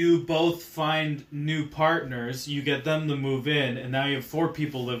you both find new partners, you get them to move in, and now you have 4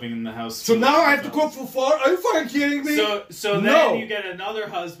 people living in the house. So now I have to cook for 4? Are you fucking kidding me? So No. then you get another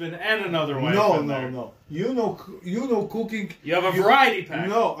husband and another wife. No, in no, there. no. You know cooking. You have a variety pack.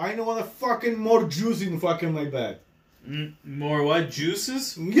 No, I don't want a fucking more juice in fucking my bed. More what?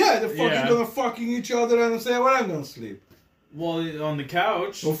 Juices? Yeah, they're fucking Yeah. gonna fucking each other and say, well, I'm gonna sleep. Well, on the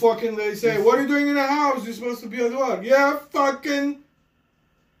couch. So fucking they say, what are you doing in the house? You're supposed to be at work. Yeah, fucking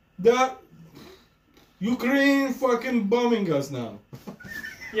the Ukraine fucking bombing us now.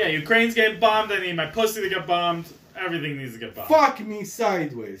 Yeah, Ukraine's getting bombed. I need my pussy to get bombed. Everything needs to get bombed. Fuck me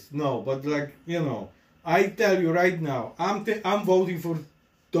sideways. No, but like, you know, I tell you right now, I'm voting for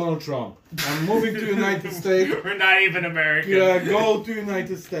Donald Trump. I'm moving to United States. We're not even American. Yeah, go to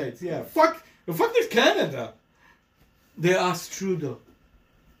United States. Yeah, fuck this Canada. They asked Trudeau.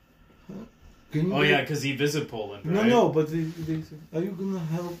 Huh? Can you Oh yeah, because he visited Poland, right? No, but they said, are you gonna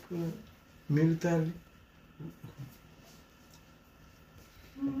help militarily?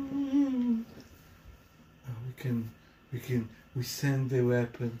 We send the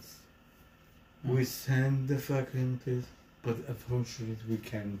weapons. We send the fucking this, but unfortunately we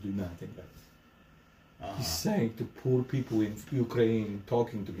can't do nothing else. He's saying to poor people in Ukraine,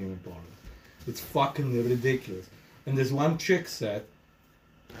 talking to him in Poland. It's fucking ridiculous. And there's one chick said,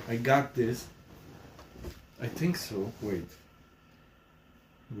 I got this. I think so. Wait.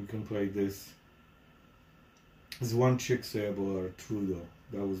 We can play this. There's one chick say about Trudeau.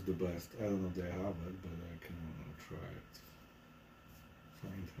 That was the best. I don't know if they have it, but I can try it.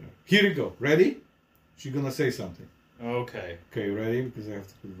 Find her. Here you go. Ready? She's gonna say something. Okay. Okay, ready? Because I have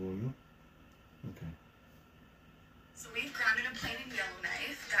to put volume. Okay. So we've grounded a plane in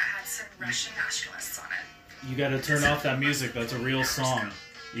Yellowknife that had some Russian nationalists on it. You gotta turn off that music. That's a real song.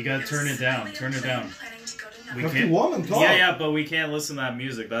 You gotta turn it down. Turn it down. We Have to can't. woman talk. Yeah, but we can't listen to that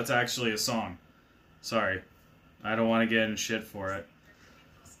music. That's actually a song. Sorry. I don't want to get in shit for it.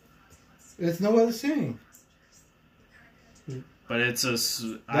 It's nobody singing. But it's a.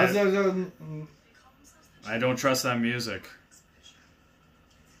 I don't trust that music.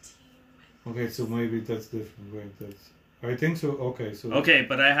 Okay, so maybe that's different. Wait, that's. I think so. Okay, so. Okay,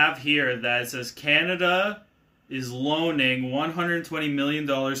 but I have here that it says Canada is loaning $120 million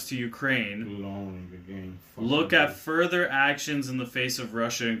to Ukraine. Loaning again. Look at further actions in the face of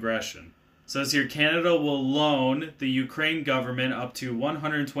Russian aggression. It says here Canada will loan the Ukraine government up to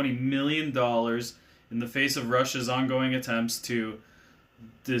 $120 million in the face of Russia's ongoing attempts to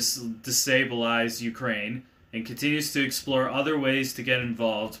destabilize Ukraine and continues to explore other ways to get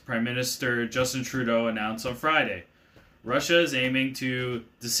involved, Prime Minister Justin Trudeau announced on Friday. Russia is aiming to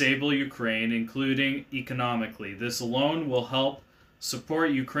disable Ukraine, including economically. This alone will help support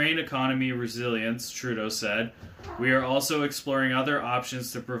Ukraine economy resilience, Trudeau said. We are also exploring other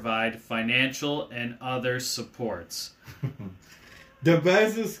options to provide financial and other supports. The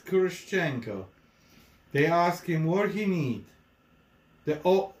best is Kurchenko. They ask him what he need.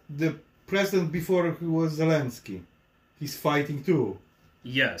 The president before he was Zelensky. He's fighting too.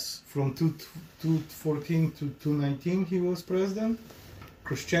 Yes. From 2014 to 2019 he was president.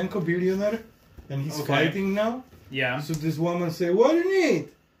 Kurchenko, billionaire. And he's fighting now. Yeah. So this woman say, what do you need?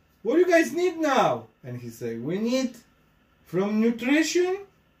 What do you guys need now? And he say, we need from nutrition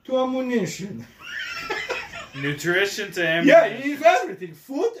to ammunition. Nutrition to ammunition. Yeah, he needs everything.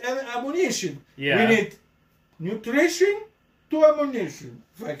 Food and ammunition. Yeah. We need nutrition to ammunition.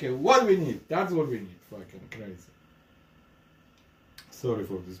 Fucking what we need. That's what we need. Fucking crazy. Sorry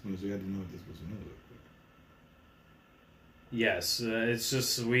for this music. I didn't know this was music. Yes, it's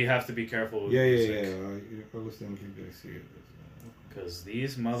just we have to be careful with Yeah. music. I was thinking I see it. Because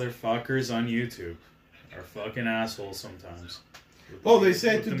these motherfuckers on YouTube are fucking assholes sometimes. Oh, they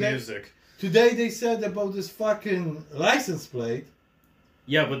say with the today. music. today they said about this fucking license plate.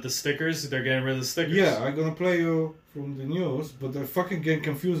 Yeah, with the stickers, they're getting rid of the stickers. Yeah, I'm gonna play you from the news, but I fucking get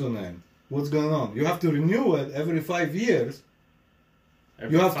confused on that. What's going on? You have to renew it every 5 years.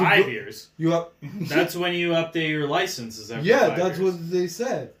 Every You have to 5 go- years. You have. That's when you update your licenses every yeah, 5 that's years. what they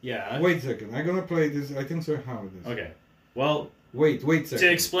said. Yeah. Wait a second, I'm gonna play this. I think so. How it is? Okay. Well, Wait a second.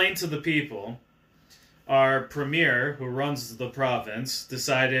 to explain to the people, our premier, who runs the province,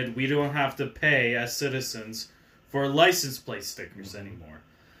 decided we don't have to pay as citizens for license plate stickers anymore.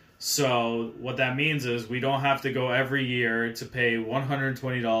 So what that means is we don't have to go every year to pay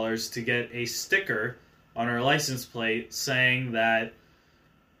 $120 to get a sticker on our license plate saying that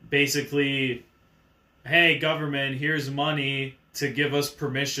basically, hey, government, here's money to give us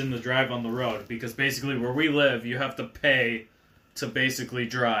permission to drive on the road. Because basically where we live, you have to pay to basically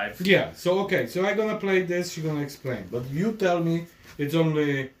drive. Yeah. So okay. So I'm gonna play this. You're gonna explain, but you tell me it's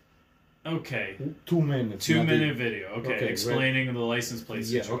only Okay. 2 minutes. 2 not minute even- video. Okay. Okay, Explaining the license plate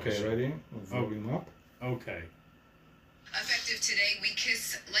Yeah. situation. Okay. Ready? Volume up. Okay. Effective today, we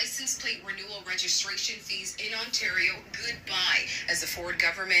kiss license plate renewal registration fees in Ontario goodbye as the Ford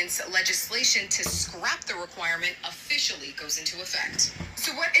government's legislation to scrap the requirement officially goes into effect.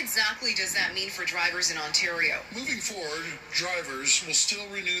 So what exactly does that mean for drivers in Ontario? Moving forward, drivers will still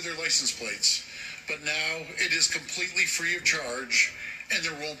renew their license plates, but now it is completely free of charge and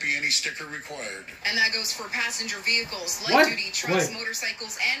there won't be any sticker required. And that goes for passenger vehicles, What? light-duty trucks, Wait.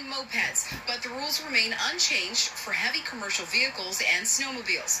 motorcycles, and mopeds. But the rules remain unchanged for heavy commercial vehicles and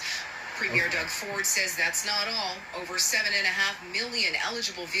snowmobiles. Premier Doug Ford says that's not all. Over 7.5 million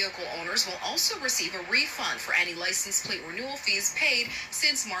eligible vehicle owners will also receive a refund for any license plate renewal fees paid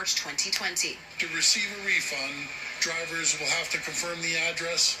since March 2020. To receive a refund, drivers will have to confirm the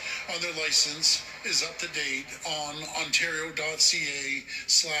address on their license is up to date on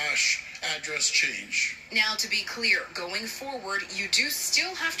ontario.ca/address change. Now, to be clear, going forward, you do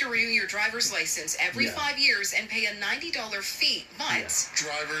still have to renew your driver's license every Yeah. 5 years and pay a $90 fee, but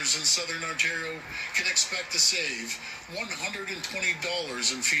Drivers in Southern Ontario can expect to save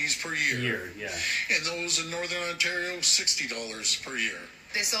 $120 in fees per year. Yeah. And those in Northern Ontario, $60 per year.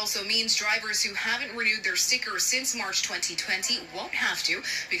 this also means drivers who haven't renewed their stickers since March 2020 won't have to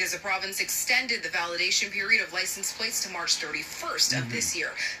because the province extended the validation period of license plates to March 31st of this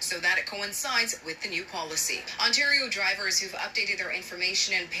year so that it coincides with the new policy. Ontario drivers who've updated their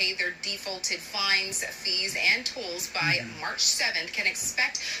information and paid their defaulted fines, fees, and tolls by March 7th can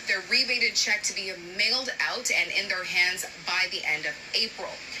expect their rebated check to be mailed out and in their hands by the end of April.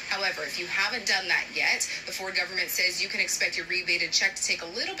 However, if you haven't done that yet, the Ford government says you can expect your rebated check to take a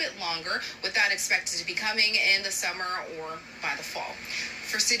little bit longer, with that expected to be coming in the summer or by the fall.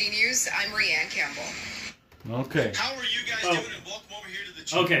 For City News, I'm Rianne Campbell. Okay. How are you guys Oh. doing? And welcome over here to the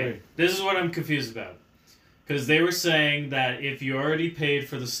channel. Okay, this is what I'm confused about. Because they were saying that if you already paid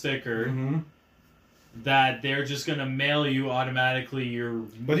for the sticker, Mm-hmm. that they're just gonna mail you automatically your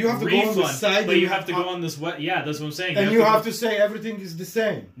But you have to go refund. on the site. But and you have to go on this yeah, that's what I'm saying. And you have to say everything is the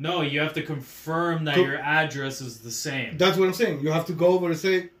same. No, you have to confirm that Co- your address is the same. That's what I'm saying. You have to go over and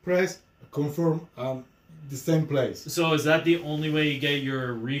say, press, confirm, the same place. So is that the only way you get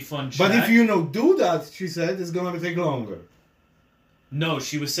your refund check? But if you do that, she said, it's gonna take longer. No,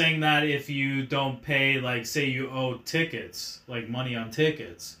 she was saying that if you don't pay, like, say you owe tickets, like money on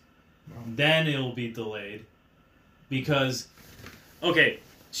tickets, then it'll be delayed. Because, okay,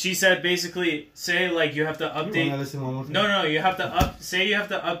 she said basically, say, like, you have to You wanna update... listen one more time? No, you have to say you have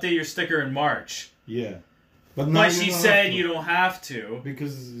to update your sticker in March. Yeah. But now But you she don't said have to. you don't have to,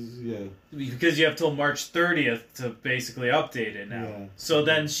 Because, yeah. because you have till March 30th to basically update it now. Yeah. So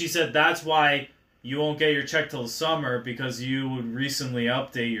then she said that's why you won't get your check till the summer, because you would recently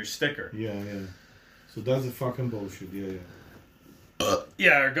update your sticker. Yeah. So that's a fucking bullshit, yeah.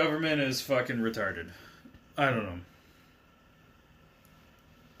 Yeah, our government is fucking retarded. I don't know.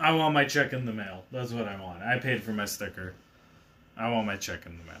 I want my check in the mail. That's what I want. I paid for my sticker. I want my check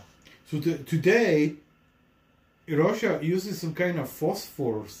in the mail. So today, Russia uses some kind of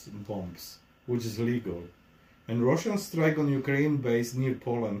phosphorus bombs, which is legal. And Russian strike on Ukraine base near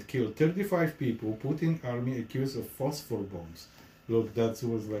Poland killed 35 people. Putin army accused of phosphor bombs. Look, that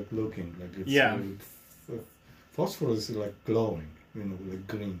was like looking like it's Yeah. phosphorus is like glowing, like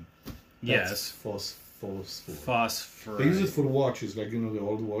green. That's phosphor. Phosphor. They use it for watches, like the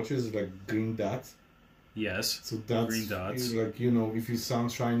old watches, like green dots. Yes. So that's Green dots. like if you sun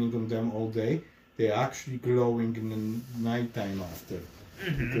shining on them all day, they're actually glowing in the nighttime after.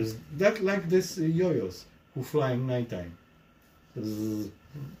 Mm-hmm. Because that like this yo-yos who fly in nighttime.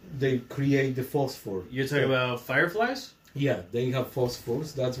 They create the phosphor. You're talking about fireflies? Yeah, they have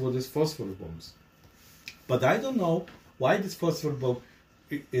phosphorus. That's what is phosphor bombs. But I don't know why this phosphor bomb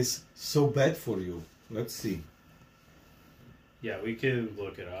is so bad for you. Let's see. Yeah, we could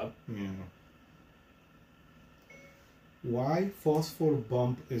look it up. Yeah. Why phosphor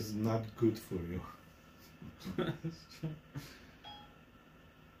bomb is not good for you? I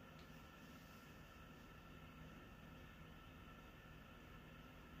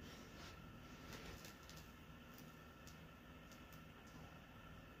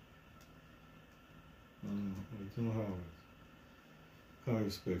don't know how you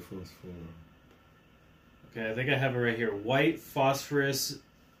spell phosphor. Okay, I think I have it right here. White phosphorus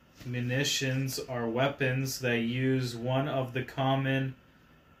munitions are weapons that use one of the common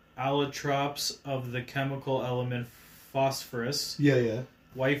allotropes of the chemical element phosphorus. Yeah.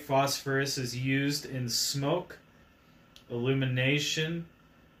 White phosphorus is used in smoke, illumination,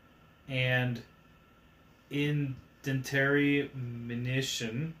 and indentary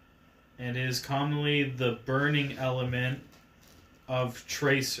munition, and is commonly the burning element of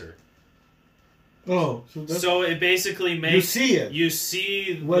tracer. Oh, so it basically makes you see it. You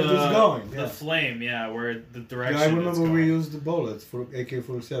see where it's going. The flame, where the direction. Yeah, I remember it's going. we used the bullets for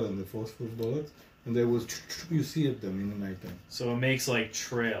AK-47, the phosphorus bullets, and they was you see it them in the nighttime. So it makes like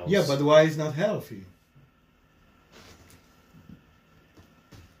trails. Yeah, but why is not healthy?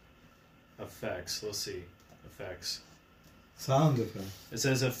 Effects. Let's see. Effects. Sound effect. It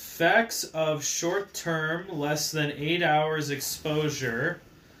says effects of short-term, less than 8 hours exposure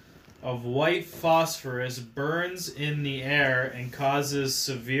of white phosphorus burns in the air and causes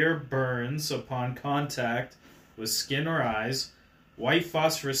severe burns upon contact with skin or eyes. White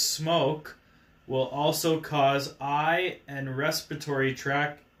phosphorus smoke will also cause eye and respiratory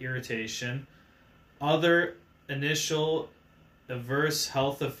tract irritation. Other initial adverse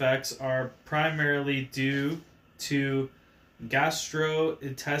health effects are primarily due to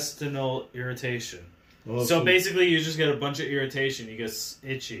gastrointestinal irritation. Oh, so basically, you just get a bunch of irritation. You get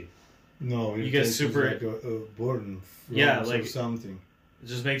itchy. No, you get super like a burn. Like or something. It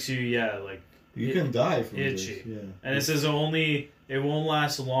just makes you you can die from itchy. This, yeah. And it says it won't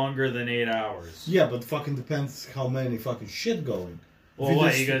last longer than 8 hours. Yeah, but fucking depends how many fucking shit going. Well,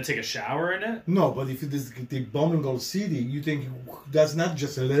 what, you gonna take a shower in it? No, but if it is the bombing old city, you think that's not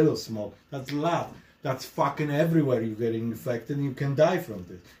just a little smoke. That's a lot. That's fucking everywhere you get infected and you can die from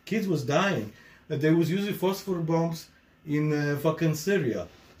this. Kids was dying. They was using phosphor bombs in fucking Syria.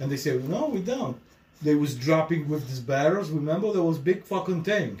 And they said, no, we don't. They was dropping with these barrels. Remember, there was big fucking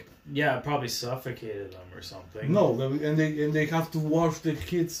tank. Yeah, it probably suffocated them or something. No, and they have to wash the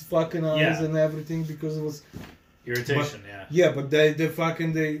kids' fucking eyes and everything because it was... Irritation, Yeah, but they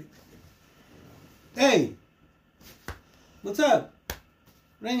fucking... Hey! What's up?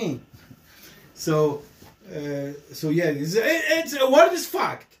 Rainy. So yeah, it's a what is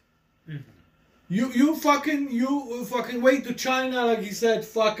fact. Mm-hmm. You fucking wait to China, like he said,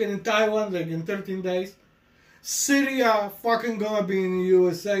 fucking in Taiwan, like in 13 days. Syria fucking gonna be in the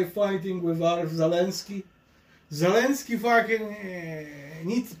USA fighting with Zelensky. Zelensky fucking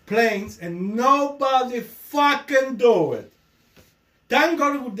needs planes and nobody fucking do it. Thank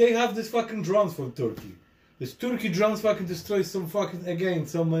God they have this fucking drones from Turkey. This Turkey drones fucking destroy so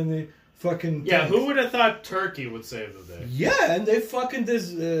many fucking yeah, tanks. who would have thought Turkey would save the day? Yeah, and they fucking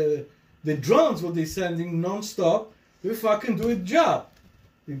the drones what they sending non-stop, they fucking do a job.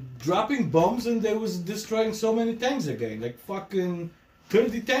 They're dropping bombs and they was destroying so many tanks again, like fucking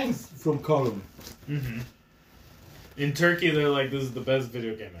 30 tanks from Cologne. Mm-hmm. In Turkey, they're like, this is the best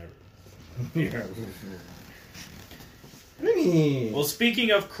video game ever. Yeah. Well,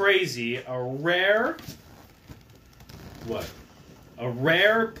 speaking of crazy, a rare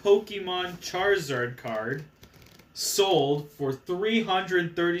Pokemon Charizard card sold for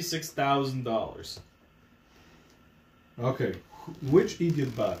 $336,000. Okay, which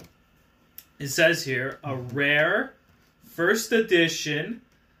idiot bought it? It says here, a rare first edition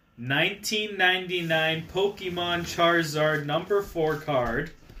 1999 Pokemon Charizard number 4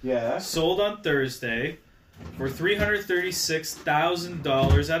 card. Yeah. Sold on Thursday for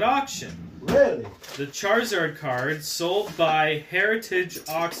 $336,000 at auction. Really? The Charizard card, sold by Heritage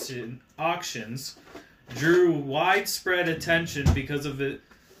Auctions, drew widespread attention because of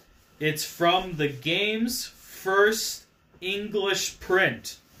it's from the game's first English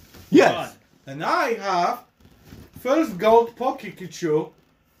print. Yes. Run. And I have first gold Pokemon.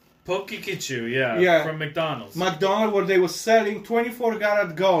 Pokemon, yeah, from McDonald's. McDonald's, where they were selling 24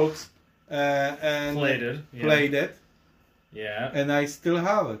 karat gold and plated. Yeah. And I still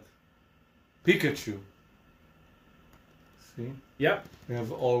have it. Pikachu. See? Yep. We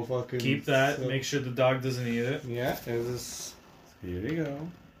have all fucking... Keep that. so- Make sure the dog doesn't eat it. Yeah, it is... Here we go.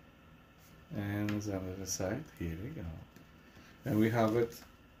 And the other side. Here we go. And we have it...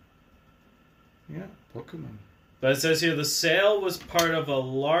 Yeah, Pokemon. But it says here the sale was part of a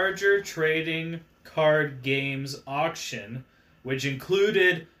larger trading card games auction, which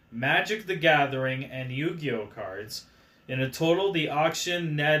included Magic the Gathering and Yu-Gi-Oh cards. In a total, the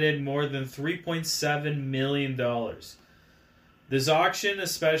auction netted more than $3.7 million. This auction,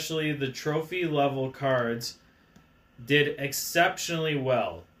 especially the trophy-level cards, did exceptionally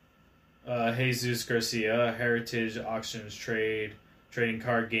well. Jesus Garcia, Heritage Auctions Trading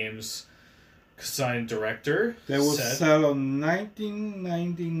Card Games Consigned Director, They will said, sell on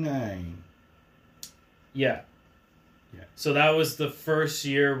 1999. Yeah. Yeah. So that was the first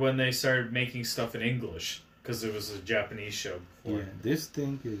year when they started making stuff in English, because it was a Japanese show before. Yeah, this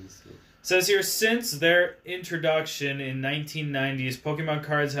thing is... Says here, since their introduction in 1990s, Pokemon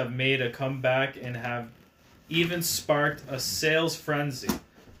cards have made a comeback and have even sparked a sales frenzy.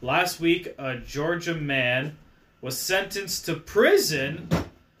 Last week, a Georgia man was sentenced to prison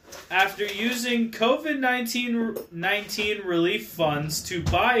after using COVID-19 relief funds to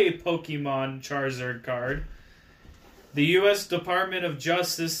buy a Pokemon Charizard card. The U.S. Department of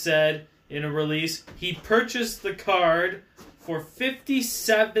Justice said in a release he purchased the card for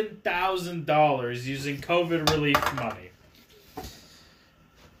 $57,000 using COVID relief money.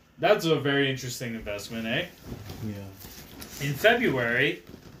 That's a very interesting investment, eh? Yeah. In February,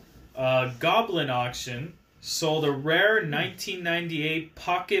 a Goblin auction sold a rare 1998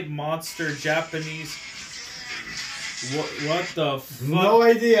 Pocket Monster Japanese... What the fuck? No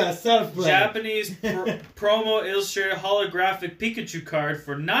idea, self-play. Japanese promo illustrated holographic Pikachu card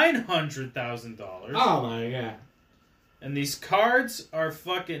for $900,000. Oh my god. And these cards are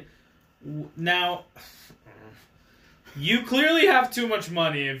fucking... Now, you clearly have too much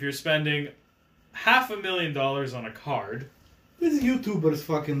money if you're spending $500,000 on a card. These YouTubers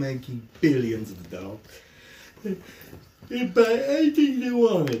fucking making billions of dollars. They buy anything they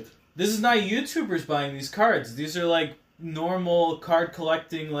want. This is not YouTubers buying these cards. These are like normal card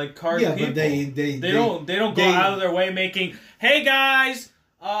collecting like card Yeah, people. but they don't go out of their way making, hey guys,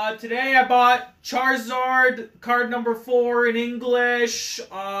 today I bought Charizard card number 4 in English.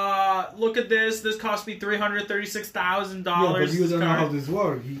 Look at this. This cost me $336,000. Yeah, but you don't know card. how this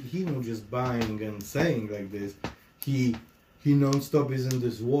works. He not just buying and saying like this. He non-stop is in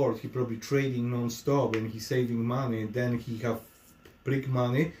this world. He probably trading non-stop and he's saving money. And then he have brick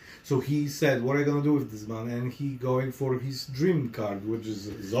money. So he said, what are you gonna do with this money? And he going for his dream card, which is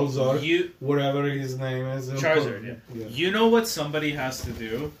Zolzor, whatever his name is. Charizard, yeah. You know what somebody has to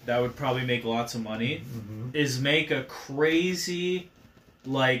do that would probably make lots of money? Mm-hmm. Is make a crazy,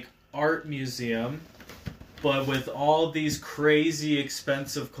 like, art museum, but with all these crazy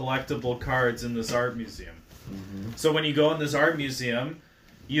expensive collectible cards in this art museum. Mm-hmm. So when you go in this art museum,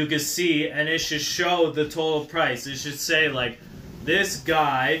 you can see, and it should show the total price. It should say, like, this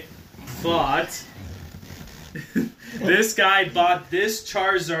guy bought this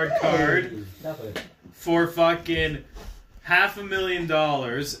Charizard card for fucking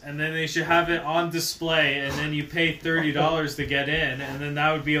 $500,000, and then they should have it on display, and then you pay $30 to get in, and then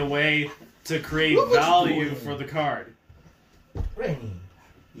that would be a way to create value for the card. Rainy.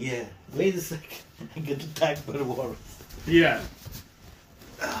 Yeah. Wait a second. I get attacked by the water. Yeah.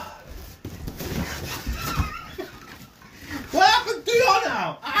 What happened to you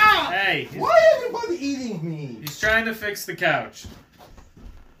now? Ah! Hey, Why everybody eating me? he's trying to fix the couch.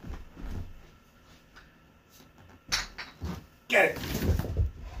 Get it.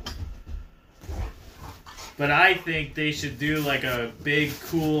 But I think they should do like a big,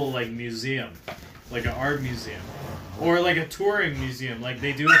 cool, like museum, like an art museum, or like a touring museum. Like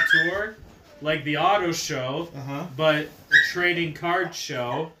they do a tour, like the auto show, but a trading card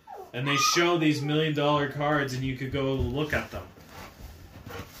show, and they show these $1 million cards, and you could go look at them.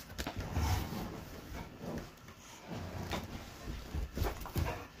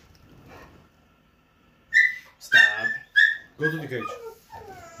 Stop. Go to the cage.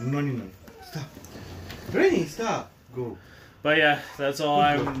 No. Stop. Rainy, stop. Go. But yeah, that's all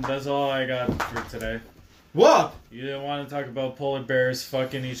I got for today. What? You didn't want to talk about polar bears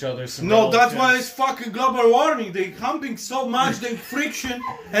fucking each other. No, that's why it's fucking global warming. They humping so much, the friction,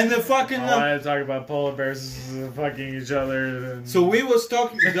 and the fucking... I wanted to talk about polar bears fucking each other. And... So we was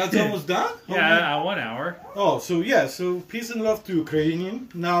talking... That's almost done? Yeah, 1 hour. Oh, so yeah, so peace and love to Ukrainian.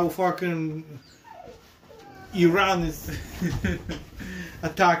 Now fucking... Iran is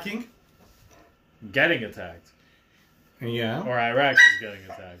attacking. Getting attacked. Yeah. Or Iraq is getting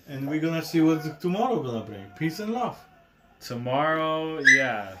attacked. And we're gonna see what tomorrow gonna bring. Peace and love. Tomorrow,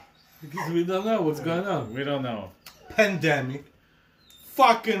 yeah. Because we don't know what's going on. We don't know. Pandemic.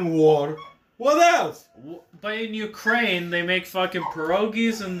 Fucking war. What else? But in Ukraine, they make fucking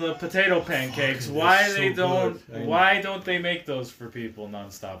pierogies and the potato pancakes. Fucking, Why they're they so don't? good. I know. Why don't they make those for people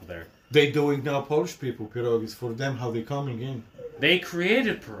nonstop there? They doing now Polish people pierogies for them. How they coming in? They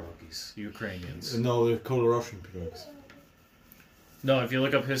created pierogies, Ukrainians. No, they're called Russian pierogies. No, if you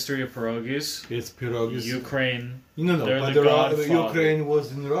look up history of pierogies, It's pierogies. Ukraine. No, they're but the the godfather. Ukraine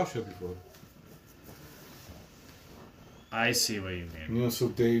was in Russia before. I see what you mean. You know, so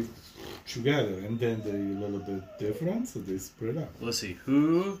they together, and then they a little bit different, so they spread out. Let's see.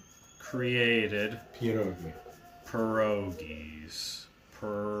 Who created Pierogi. pierogies?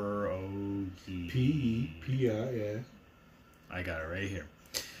 Pierogi. P-E-P-I-A. I got it right here.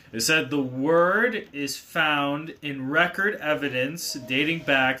 It said the word is found in record evidence dating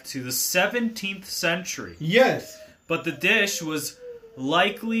back to the 17th century. Yes. But the dish was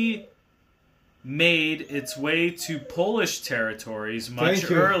likely made its way to Polish territories much Thank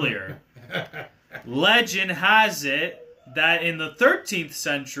you. earlier. Legend has it that in the 13th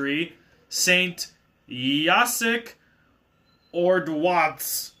century, Saint Jacek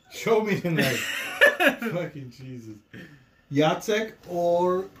Ordwats. Show me the name. Fucking Jesus. Jacek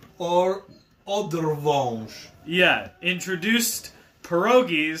or Odrwąż. Yeah, introduced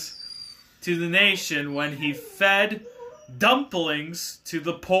pierogies to the nation when he fed dumplings to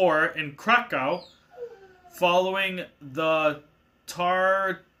the poor in Krakow following the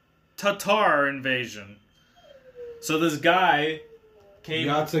Tatar invasion. So this guy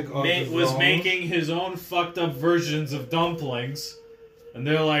Jacek was Odrwąż. making his own fucked up versions of dumplings. And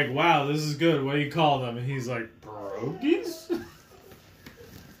they're like, wow, this is good. What do you call them? And he's like, pierogies?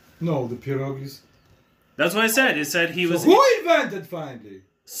 No, the pierogies. That's what I said. It said he So was... who invented finally?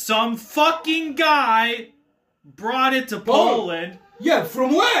 Some fucking guy brought it to Poland Yeah,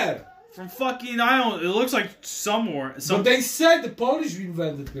 from where? from fucking, I don't... It looks like somewhere. But they said the Polish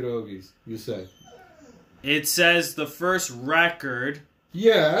invented pierogies. You said. It says the first record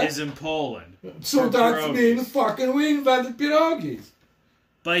Yeah. is in Poland. So for that pierogies. means fucking we invented pierogies.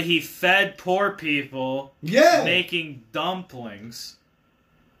 But he fed poor people Yeah. making dumplings,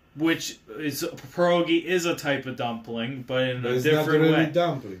 which is pierogi is a type of dumpling, but in But a it's not different really way.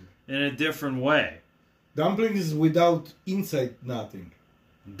 dumpling. In a different way. Dumpling is without inside nothing.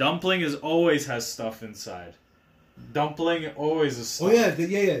 Dumpling always has stuff inside. Dumpling always is stuff. Oh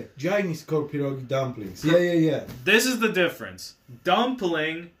yeah. Chinese called pierogi dumplings. Yeah. This is the difference.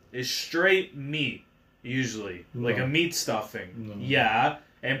 Dumpling is straight meat, usually. Like No. a meat stuffing. No. Yeah.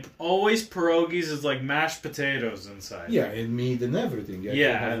 And always pierogies is like mashed potatoes inside. Yeah, and meat and everything.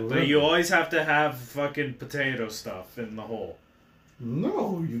 Yeah, but you always have to have fucking potato stuff in the whole.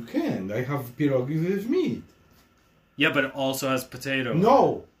 No, you can't. I have pierogi with meat. Yeah, but it also has potato.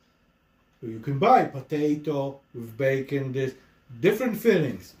 No. You can buy potato with bacon, this different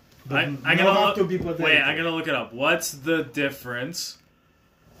fillings. But I'm not gonna have look, to be potato. wait, I'm gonna look it up. What's the difference?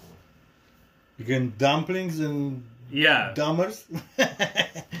 You can dumplings and Yeah, dummers.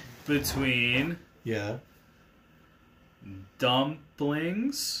 between Yeah.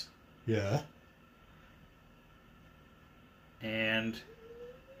 dumplings Yeah. and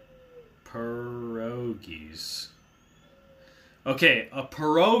pierogies. Okay, a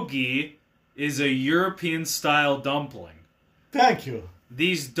pierogi is a European-style dumpling. Thank you.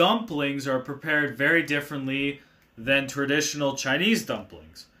 These dumplings are prepared very differently than traditional Chinese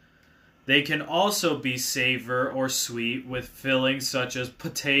dumplings. They can also be savor or sweet with fillings such as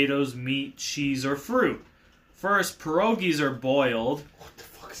potatoes, meat, cheese, or fruit. First, pierogies are boiled What the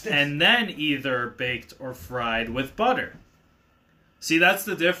fuck is this? and then either baked or fried with butter. See, that's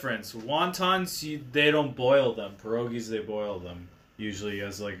the difference. Wontons, they don't boil them. Pierogies, they boil them. Usually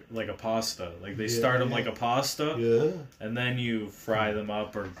as like a pasta. Like they start them like a pasta. Yeah. And then you fry them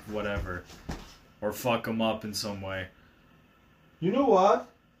up or whatever. Or fuck them up in some way. You know what?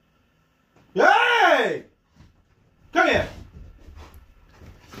 Hey! Come here.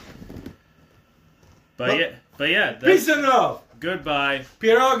 But yeah, Peace and love. goodbye.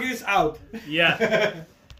 Pierogies out. Yeah.